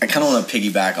thoughts? I kind of want to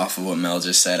piggyback off of what Mel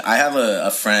just said. I have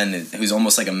a friend who's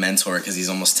almost like a mentor because he's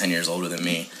almost 10 years older than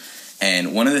me.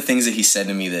 And one of the things that he said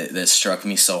to me that struck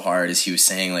me so hard is he was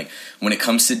saying, like, when it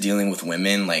comes to dealing with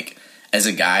women, like, as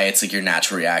a guy, it's like your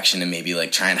natural reaction to maybe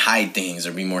like try and hide things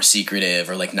or be more secretive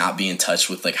or like not be in touch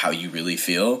with like how you really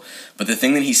feel. But the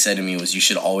thing that he said to me was you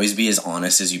should always be as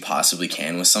honest as you possibly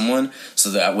can with someone,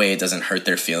 so that way it doesn't hurt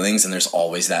their feelings and there's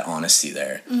always that honesty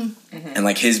there. Mm-hmm. And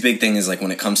like his big thing is like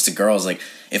when it comes to girls, like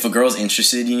if a girl's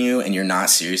interested in you and you're not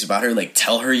serious about her, like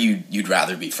tell her you'd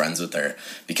rather be friends with her,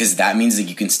 because that means that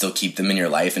you can still keep them in your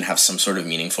life and have some sort of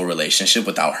meaningful relationship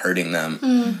without hurting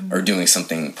them or doing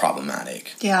something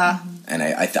problematic. Yeah. And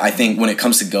I think when it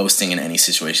comes to ghosting in any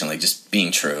situation, like just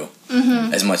being true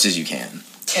as much as you can.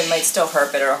 It might still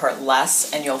hurt, but it'll hurt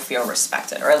less, and you'll feel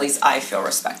respected, or at least I feel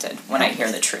respected when I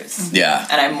hear the truth. Yeah.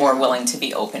 And I'm more willing to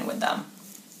be open with them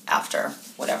after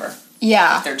whatever.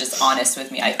 Yeah. If they're just honest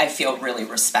with me, I feel really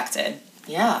respected.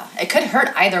 Yeah. It could hurt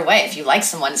either way. If you like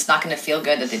someone, it's not going to feel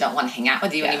good that they don't want to hang out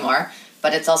with you anymore,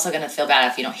 but it's also going to feel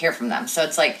bad if you don't hear from them. So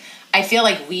it's like, I feel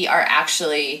like we are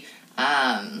actually...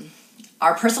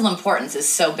 our personal importance is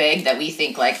so big that we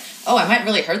think like, oh, I might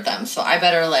really hurt them, so I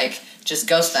better like just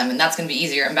ghost them, and that's going to be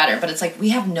easier and better. But it's like we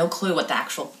have no clue what the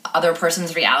actual other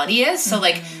person's reality is, so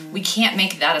like we can't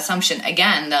make that assumption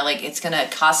again that like it's going to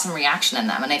cause some reaction in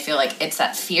them. And I feel like it's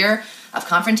that fear of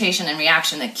confrontation and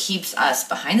reaction that keeps us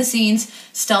behind the scenes,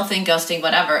 stealthing, ghosting,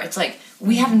 whatever. It's like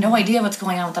we have no idea what's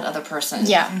going on with that other person.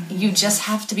 Yeah. You just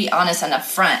have to be honest and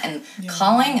upfront. And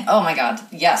calling, oh my God,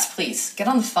 yes, please get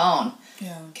on the phone.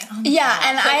 Yeah,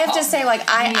 and I have to say, like,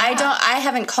 I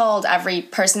haven't called every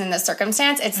person in this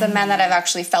circumstance. It's the men that I've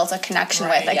actually felt a connection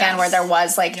with, again, where there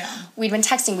was, like, we'd been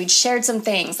texting, we'd shared some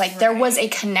things, like, there was a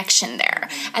connection there.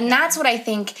 And that's what I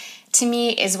think, to me,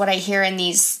 is what I hear in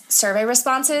these survey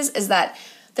responses, is that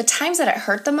the times that it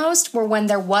hurt the most were when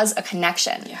there was a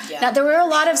connection. Now, there were a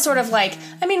lot of sort of, like,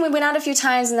 I mean, we went out a few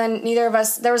times, and then neither of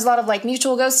us, there was a lot of, like,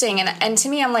 mutual ghosting, and to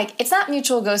me, I'm like, it's not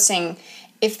mutual ghosting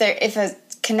if a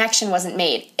connection wasn't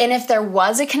made. And if there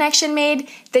was a connection made,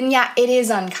 then yeah, it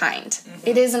is unkind.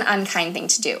 It is an unkind thing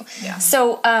to do.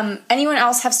 So anyone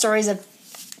else have stories of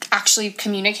actually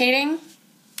communicating?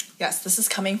 Yes, this is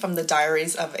coming from the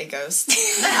Diaries of a Ghost.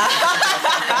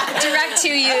 Direct to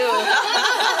you.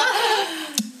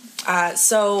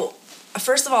 So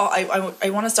first of all, I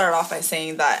want to start off by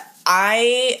saying that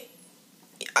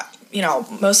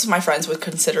most of my friends would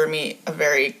consider me a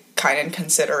very kind and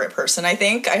considerate person, I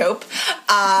hope.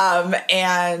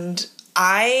 And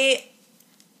I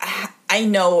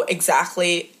know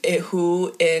exactly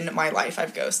who in my life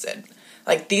I've ghosted.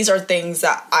 Like, these are things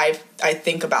that I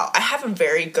think about. I have a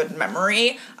very good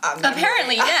memory.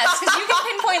 Apparently, yes, because you can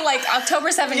pinpoint, like, October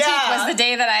 17th was the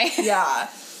day that I... Yeah.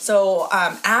 So,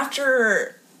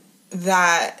 after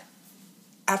that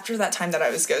time that I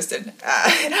was ghosted,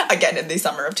 again in the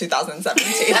summer of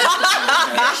 2017,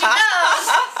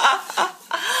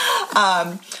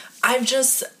 I've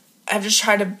just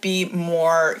tried to be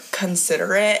more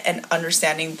considerate and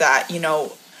understanding that,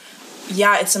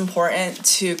 it's important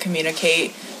to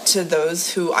communicate to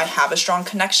those who I have a strong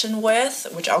connection with,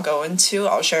 which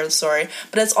I'll share the story,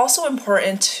 but it's also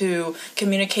important to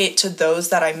communicate to those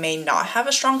that I may not have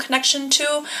a strong connection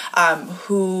to,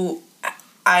 who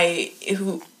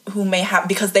may have,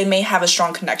 because they may have a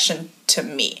strong connection to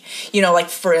me. Like,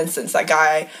 for instance, that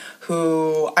guy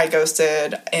who I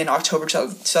ghosted in October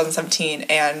 2017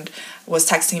 and was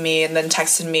texting me and then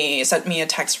sent me a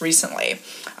text recently.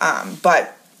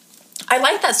 But I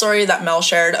like that story that Mel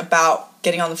shared about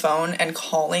getting on the phone and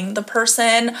calling the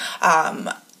person.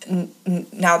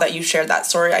 Now that you shared that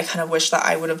story, I kind of wish that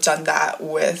I would have done that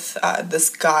with this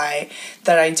guy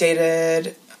that I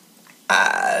dated.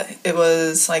 It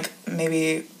was like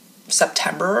maybe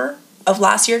September of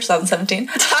last year, 2017.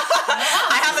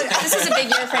 This is a big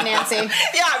year for Nancy.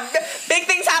 Yeah, big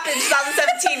things happened in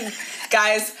 2017,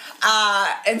 guys.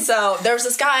 And so there was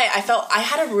this guy, I felt I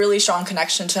had a really strong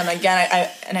connection to him. Again,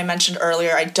 I mentioned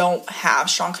earlier, I don't have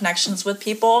strong connections with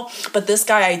people, but this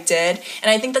guy I did. And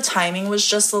I think the timing was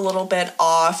just a little bit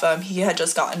off. He had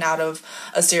just gotten out of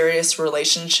a serious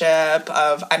relationship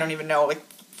of, I don't even know, like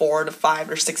 4 to 5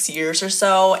 or 6 years or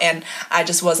so, and I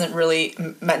just wasn't really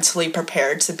mentally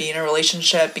prepared to be in a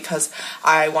relationship because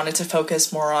I wanted to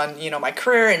focus more on, my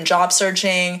career and job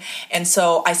searching. And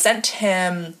so I sent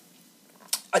him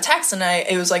a text, and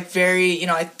it was like very,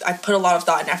 I put a lot of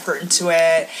thought and effort into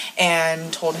it,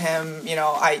 and told him,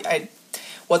 I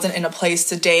wasn't in a place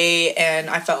to date, and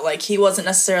I felt like he wasn't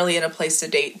necessarily in a place to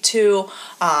date too,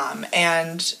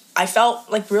 and I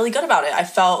felt like really good about it. I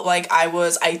felt like I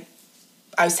was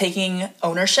taking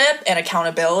ownership and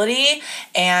accountability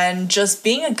and just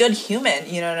being a good human,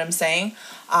 you know what I'm saying?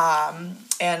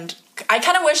 And I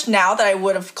kind of wish now that I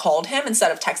would have called him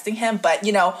instead of texting him, but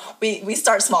you know, we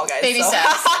start small, guys. Baby steps.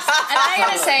 And I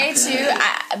gotta say too,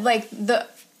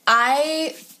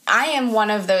 I am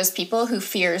one of those people who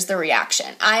fears the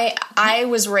reaction. I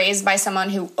was raised by someone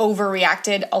who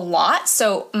overreacted a lot,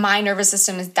 so my nervous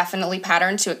system is definitely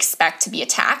patterned to expect to be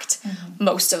attacked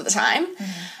most of the time.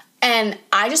 And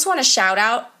I just want to shout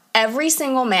out every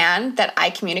single man that I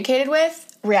communicated with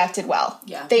reacted well.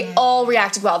 Yeah. They all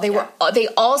reacted well. They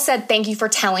all said thank you for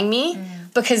telling me,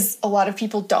 because a lot of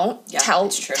people don't tell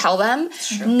them.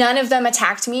 None of them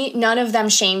attacked me. None of them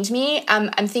shamed me.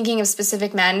 I'm thinking of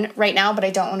specific men right now, but I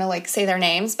don't want to like say their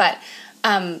names, but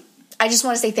I just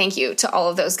want to say thank you to all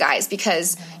of those guys,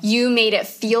 because you made it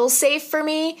feel safe for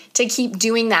me to keep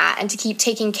doing that and to keep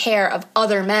taking care of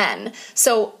other men.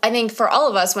 So I think for all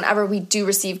of us, whenever we do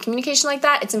receive communication like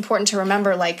that, it's important to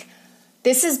remember, like,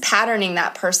 this is patterning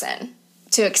that person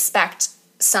to expect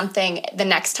something the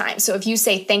next time. So if you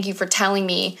say, thank you for telling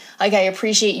me, like, I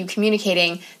appreciate you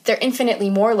communicating, they're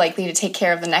infinitely more likely to take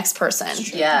care of the next person.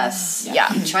 Yes. Yeah.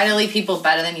 Try to leave people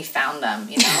better than you found them,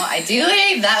 you know?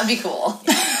 Ideally, that would be cool.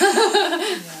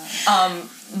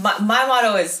 My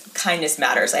motto is kindness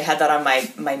matters. I had that on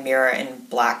my mirror in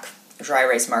black dry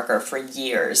erase marker for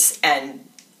years, and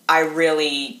I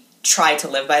really try to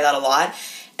live by that a lot.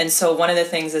 And so one of the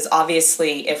things is,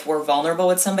 obviously, if we're vulnerable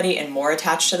with somebody and more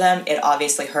attached to them, it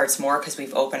obviously hurts more because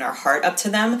we've opened our heart up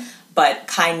to them. But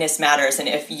kindness matters. And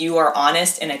if you are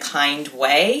honest in a kind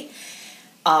way,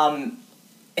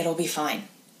 it'll be fine.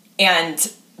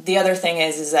 And the other thing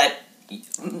is that,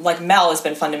 like, Mel has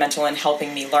been fundamental in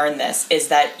helping me learn this, is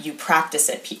that you practice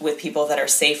it with people that are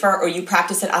safer, or you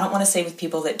practice it, I don't want to say with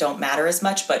people that don't matter as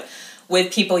much, but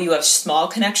with people you have small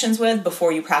connections with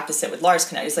before you practice it with large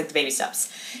connections, like the baby steps.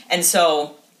 And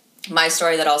so my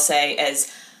story that I'll say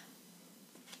is,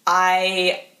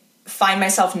 I find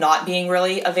myself not being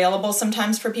really available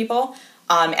sometimes for people.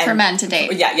 And for men to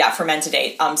date. Yeah, for men to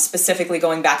date. Specifically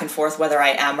going back and forth whether I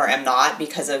am or am not,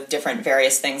 because of different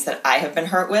various things that I have been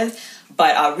hurt with.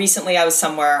 But recently I was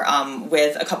somewhere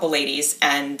with a couple ladies,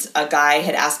 and a guy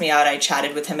had asked me out. I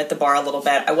chatted with him at the bar a little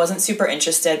bit. I wasn't super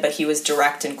interested, but he was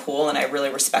direct and cool, and I really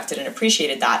respected and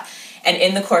appreciated that. And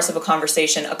in the course of a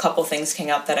conversation, a couple things came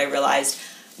up that I realized,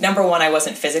 number one, I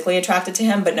wasn't physically attracted to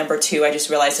him, but number two, I just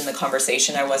realized in the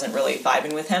conversation I wasn't really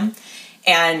vibing with him.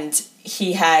 And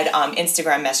he had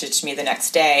Instagram messaged me the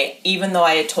next day, even though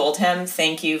I had told him,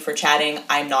 thank you for chatting,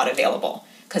 I'm not available,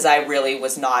 because I really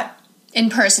was not.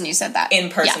 In person, you said that. In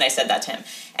person, yeah. I said that to him.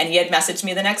 And he had messaged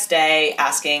me the next day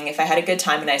asking if I had a good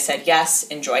time, and I said, yes,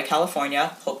 enjoy California.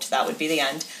 Hoped that would be the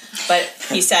end. But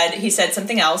he said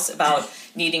something else about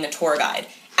needing a tour guide.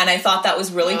 And I thought that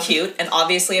was really cute. And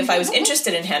obviously, if I was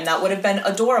interested in him, that would have been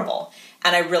adorable.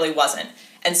 And I really wasn't.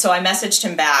 And so I messaged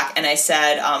him back, and I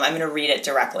said, I'm going to read it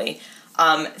directly.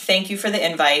 Thank you for the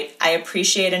invite. I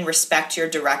appreciate and respect your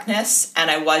directness, and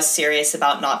I was serious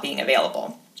about not being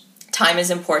available. Time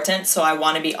is important, so I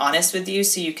want to be honest with you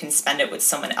so you can spend it with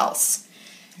someone else.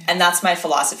 Yeah. And that's my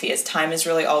philosophy, is time is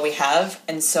really all we have.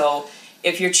 And so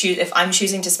if I'm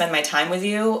choosing to spend my time with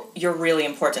you, you're really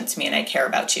important to me and I care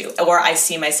about you. Or I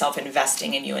see myself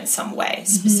investing in you in some way,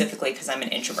 specifically because I'm an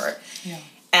introvert. Yeah.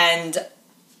 And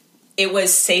it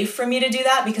was safe for me to do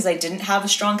that because I didn't have a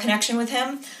strong connection with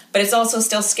him. But it's also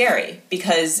still scary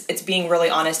because it's being really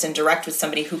honest and direct with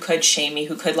somebody who could shame me,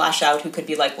 who could lash out, who could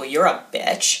be like, well, you're a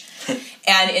bitch.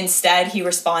 And instead he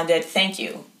responded, thank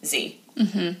you, Z.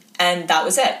 Mm-hmm. And that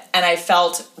was it. And I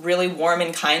felt really warm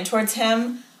and kind towards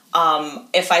him.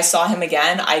 If I saw him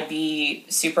again, I'd be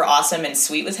super awesome and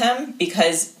sweet with him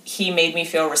because he made me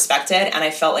feel respected and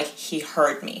I felt like he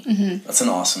heard me. Mm-hmm. That's an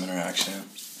awesome interaction.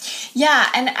 Yeah,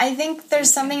 and I think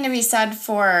there's something to be said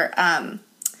for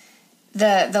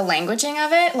the languaging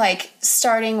of it, like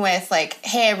starting with like,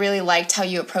 hey, I really liked how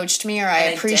you approached me, or I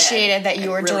appreciated that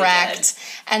you were really direct,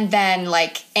 and then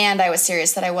like, and I was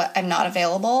serious that I'm not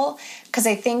available, because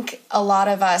I think a lot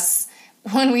of us,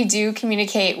 when we do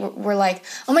communicate, we're like,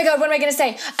 oh my god, what am I going to say?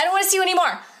 I don't want to see you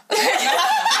anymore. No.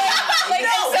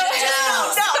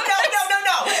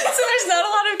 So there's not a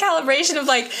lot of calibration of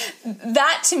like,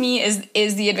 that to me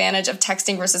is the advantage of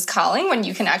texting versus calling, when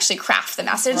you can actually craft the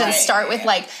message and start with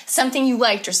like something you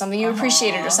liked or something you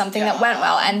appreciated or something that went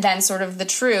well, and then sort of the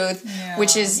truth,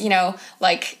 which is, you know,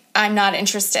 like, I'm not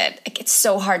interested. Like, it's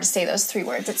so hard to say those 3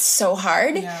 words. It's so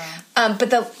hard. Yeah. But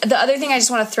the other thing I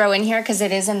just want to throw in here, because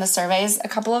it is in the surveys a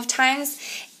couple of times,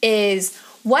 is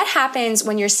what happens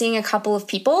when you're seeing a couple of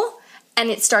people and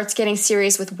it starts getting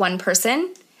serious with one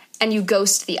person and you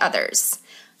ghost the others.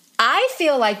 I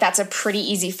feel like that's a pretty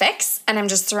easy fix, and I'm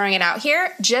just throwing it out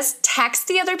here. Just text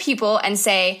the other people and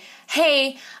say,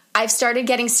 hey, I've started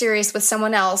getting serious with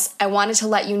someone else. I wanted to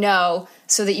let you know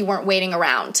so that you weren't waiting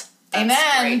around. Amen.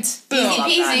 Great.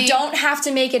 Easy peasy. Don't have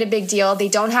to make it a big deal. They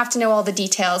don't have to know all the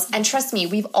details. And trust me,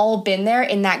 we've all been there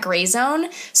in that gray zone.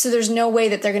 So there's no way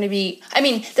that they're going to be, I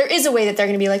mean, there is a way that they're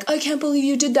going to be like, I can't believe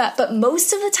you did that. But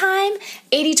most of the time,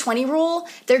 80-20 rule,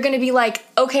 they're going to be like,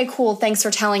 okay, cool, thanks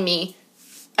for telling me.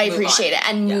 I appreciate it.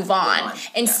 And move on.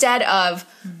 Instead of,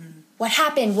 what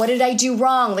happened? What did I do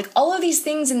wrong? Like, all of these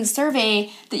things in the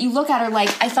survey that you look at are like,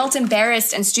 I felt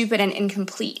embarrassed and stupid and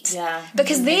incomplete. Yeah.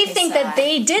 Because they think that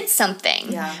they did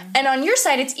something. Yeah. And on your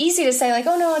side, it's easy to say, like,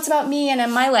 oh, no, it's about me and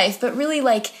in my life. But really,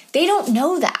 like, they don't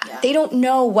know that. Yeah. They don't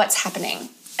know what's happening.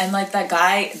 And, like, that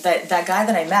guy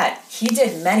that I met, he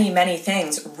did many, many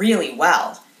things really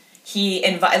well. He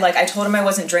I told him I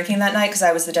wasn't drinking that night because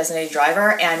I was the designated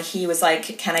driver, and he was like,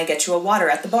 can I get you a water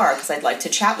at the bar because I'd like to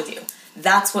chat with you.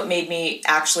 That's what made me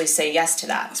actually say yes to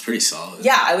that. That's pretty solid.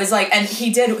 Yeah, I was like, and he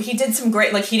did some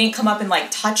great, like, he didn't come up and, like,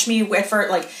 touch me for,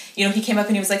 like, you know, he came up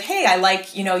and he was like, hey, I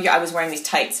like, you know, I was wearing these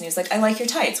tights, and he was like, I like your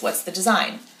tights, what's the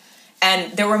design?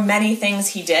 And there were many things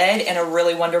he did in a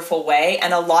really wonderful way,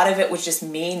 and a lot of it was just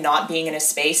me not being in a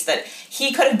space that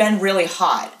he could have been really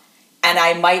hot, and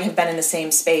I might have been in the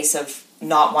same space of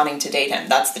not wanting to date him.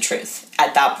 That's the truth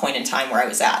at that point in time where I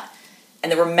was at.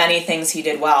 And there were many things he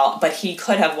did well, but he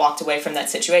could have walked away from that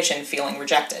situation feeling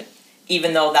rejected,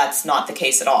 even though that's not the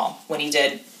case at all. When he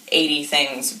did 80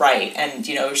 things right, and,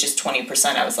 you know, it was just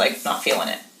 20%, I was, like, not feeling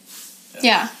it.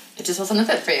 Yeah. It just wasn't a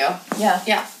fit for you. Yeah.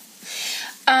 Yeah.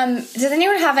 Does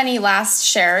anyone have any last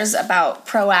shares about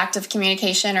proactive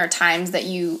communication or times that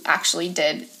you actually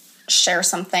did share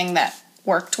something that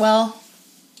worked well?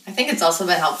 I think it's also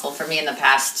been helpful for me in the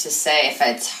past to say if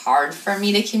it's hard for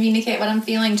me to communicate what I'm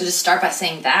feeling, to just start by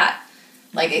saying that.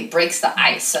 Like, it breaks the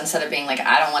ice. So instead of being like,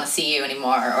 I don't want to see you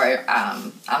anymore, or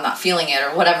I'm not feeling it,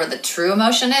 or whatever the true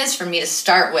emotion is, for me to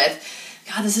start with,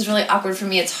 God, this is really awkward for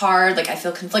me. It's hard. Like, I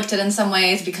feel conflicted in some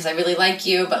ways because I really like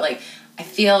you, but, like, I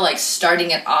feel like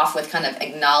starting it off with kind of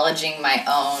acknowledging my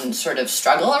own sort of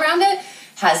struggle around it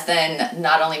has then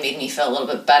not only made me feel a little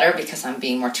bit better because I'm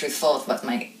being more truthful with what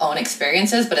my own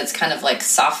experience is, but it's kind of like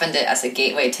softened it as a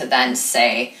gateway to then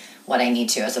say what I need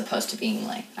to, as opposed to being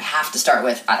like, I have to start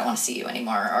with, I don't want to see you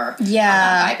anymore, or I'm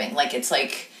not vibing. Like, it's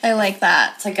like, I like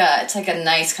that. It's like a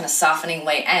nice kind of softening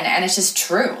way, and it's just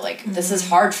true. Like, this is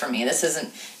hard for me. This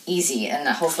isn't easy, and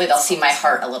hopefully they'll see my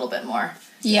heart a little bit more.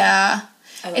 Yeah.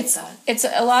 I like that. It's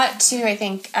a lot too, I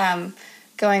think,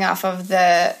 going off of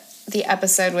the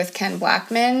episode with Ken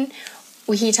Blackman,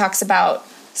 he talks about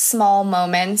small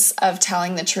moments of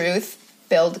telling the truth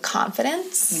build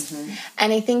confidence. Mm-hmm.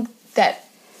 And I think that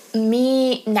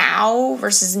me now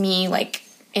versus me, like,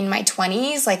 in my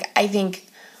 20s, like, I think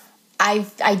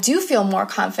I do feel more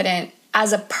confident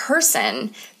as a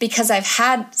person because I've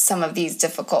had some of these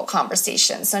difficult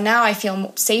conversations. So now I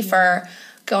feel safer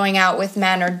going out with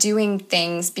men or doing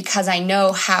things because I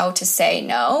know how to say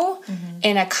no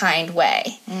in a kind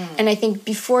way. And I think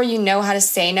before you know how to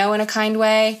say no in a kind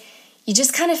way, you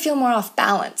just kind of feel more off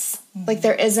balance. Like,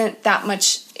 there isn't that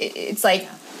much, it's like,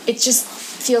 it just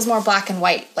feels more black and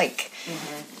white. Like,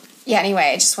 yeah,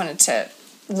 anyway, I just wanted to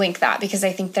link that because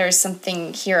I think there's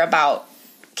something here about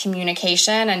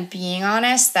communication and being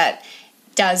honest that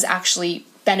does actually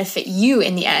benefit you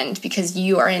in the end because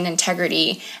you are in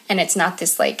integrity and it's not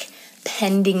this, like,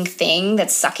 pending thing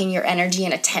that's sucking your energy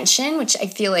and attention, which I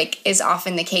feel like is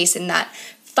often the case in that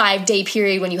 5-day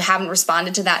period when you haven't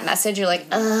responded to that message. You're like,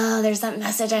 oh, there's that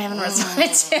message I haven't responded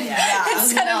to.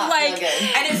 Instead of, like,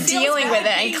 and it dealing with it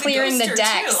and clearing the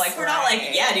decks. Too. Like, we're not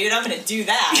like, yeah, dude, I'm gonna do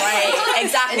that. Right,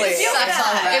 exactly. It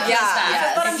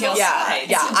feels bad.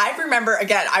 Yeah,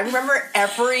 I remember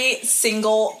every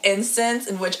single instance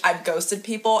in which I've ghosted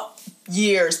people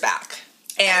years back.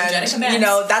 And, you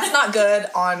know, that's not good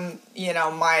on, you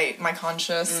know, my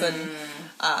conscience. And,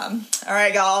 all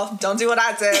right, y'all, don't do what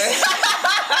I did.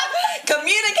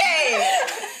 Communicate.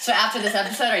 So after this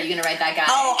episode, are you going to write that guy?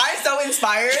 Oh, I'm so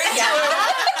inspired.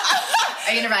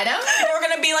 Are you going to write him? We're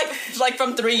going to be like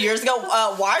from 3 years ago.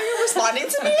 Why are you responding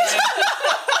to me?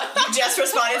 You just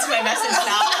responded to my message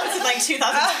now. This is like 2012.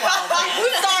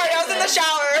 Sorry, I was in the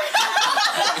shower.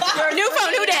 Your new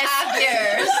phone, who did?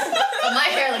 Years. But my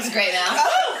hair looks great now.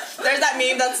 There's that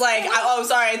meme that's like, oh,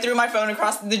 sorry, I threw my phone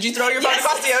across. Did you throw your phone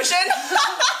across the ocean?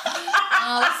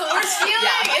 Oh, that's the worst feeling.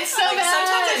 Yeah. It's so bad.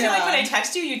 Sometimes I feel like when I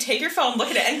text you, you take your phone, look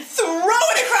at it, and throw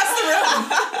it across the room.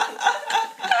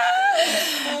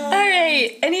 All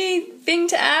right. Anything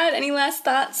to add? Any last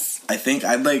thoughts? I think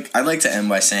I'd like to end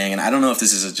by saying, and I don't know if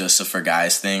this is just a for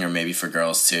guys thing or maybe for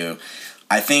girls too.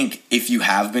 I think if you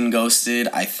have been ghosted,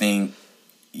 I think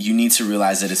you need to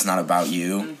realize that it's not about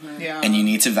you, and you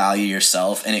need to value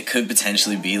yourself. And it could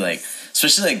potentially be like,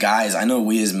 especially like guys, I know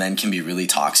we as men can be really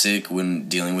toxic when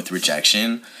dealing with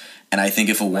rejection. And I think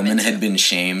if a woman had been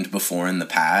shamed before in the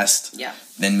past,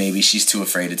 then maybe she's too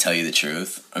afraid to tell you the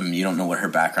truth. I mean, you don't know what her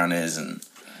background is, and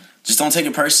just don't take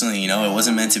it personally. You know, it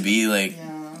wasn't meant to be. Like,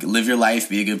 live your life,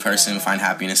 be a good person, find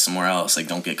happiness somewhere else. Like,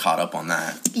 don't get caught up on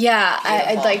that. Yeah,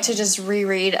 I'd like to just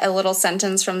reread a little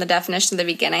sentence from the definition at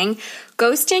the beginning.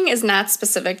 Ghosting is not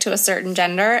specific to a certain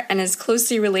gender and is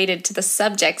closely related to the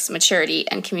subject's maturity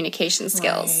and communication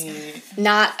skills.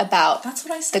 Not about That's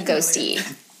what I said the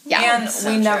ghostie. Yeah. And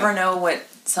we never know what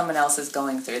someone else is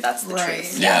going through. That's the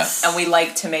truth. Yes. And we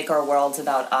like to make our worlds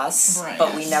about us, Right.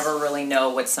 but we never really know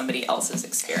what somebody else's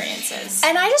experience is.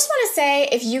 And I just want to say,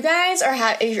 if you guys are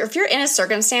if you're in a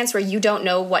circumstance where you don't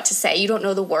know what to say, you don't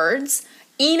know the words,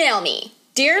 email me.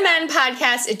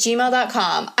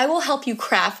 DearMenPodcast@gmail.com. I will help you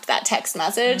craft that text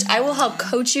message. I will help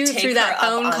coach you through that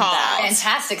phone call.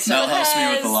 Fantastic. Mel helps me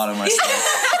with a lot of my stuff,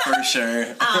 for sure.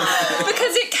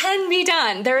 Because it can be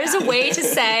done. There is a way to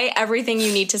say everything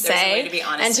you need to There's a say way to be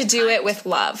honest and to and do kind. it with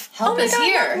love. Help is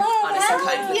here. Honest and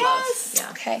kind with love. Yes.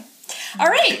 Yeah. Okay. All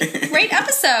right. Great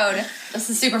episode. This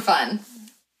is super fun.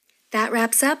 That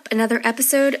wraps up another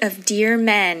episode of Dear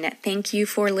Men. Thank you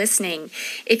for listening.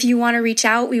 If you want to reach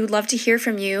out, we would love to hear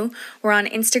from you. We're on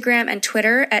Instagram and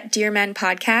Twitter at Dear Men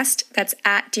Podcast. That's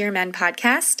at Dear Men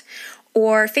Podcast.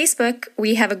 Or Facebook,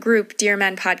 we have a group, Dear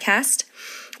Men Podcast.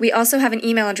 We also have an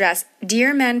email address,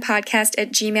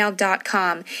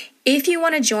 dearmenpodcast@gmail.com. If you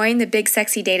want to join the Big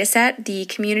Sexy Dataset, the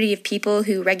community of people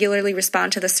who regularly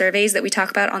respond to the surveys that we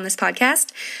talk about on this podcast,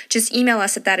 just email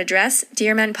us at that address,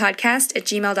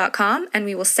 dearmenpodcast@gmail.com, and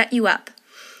we will set you up.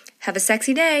 Have a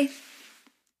sexy day.